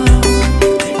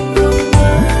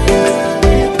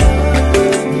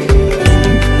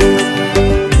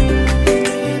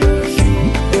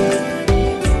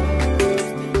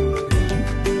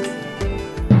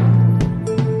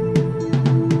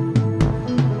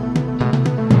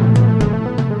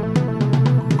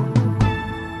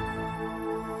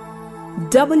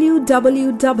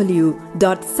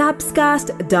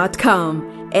www.sabscast.com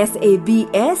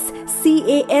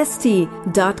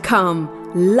sabscast.com.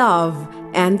 Love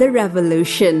and the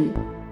Revolution.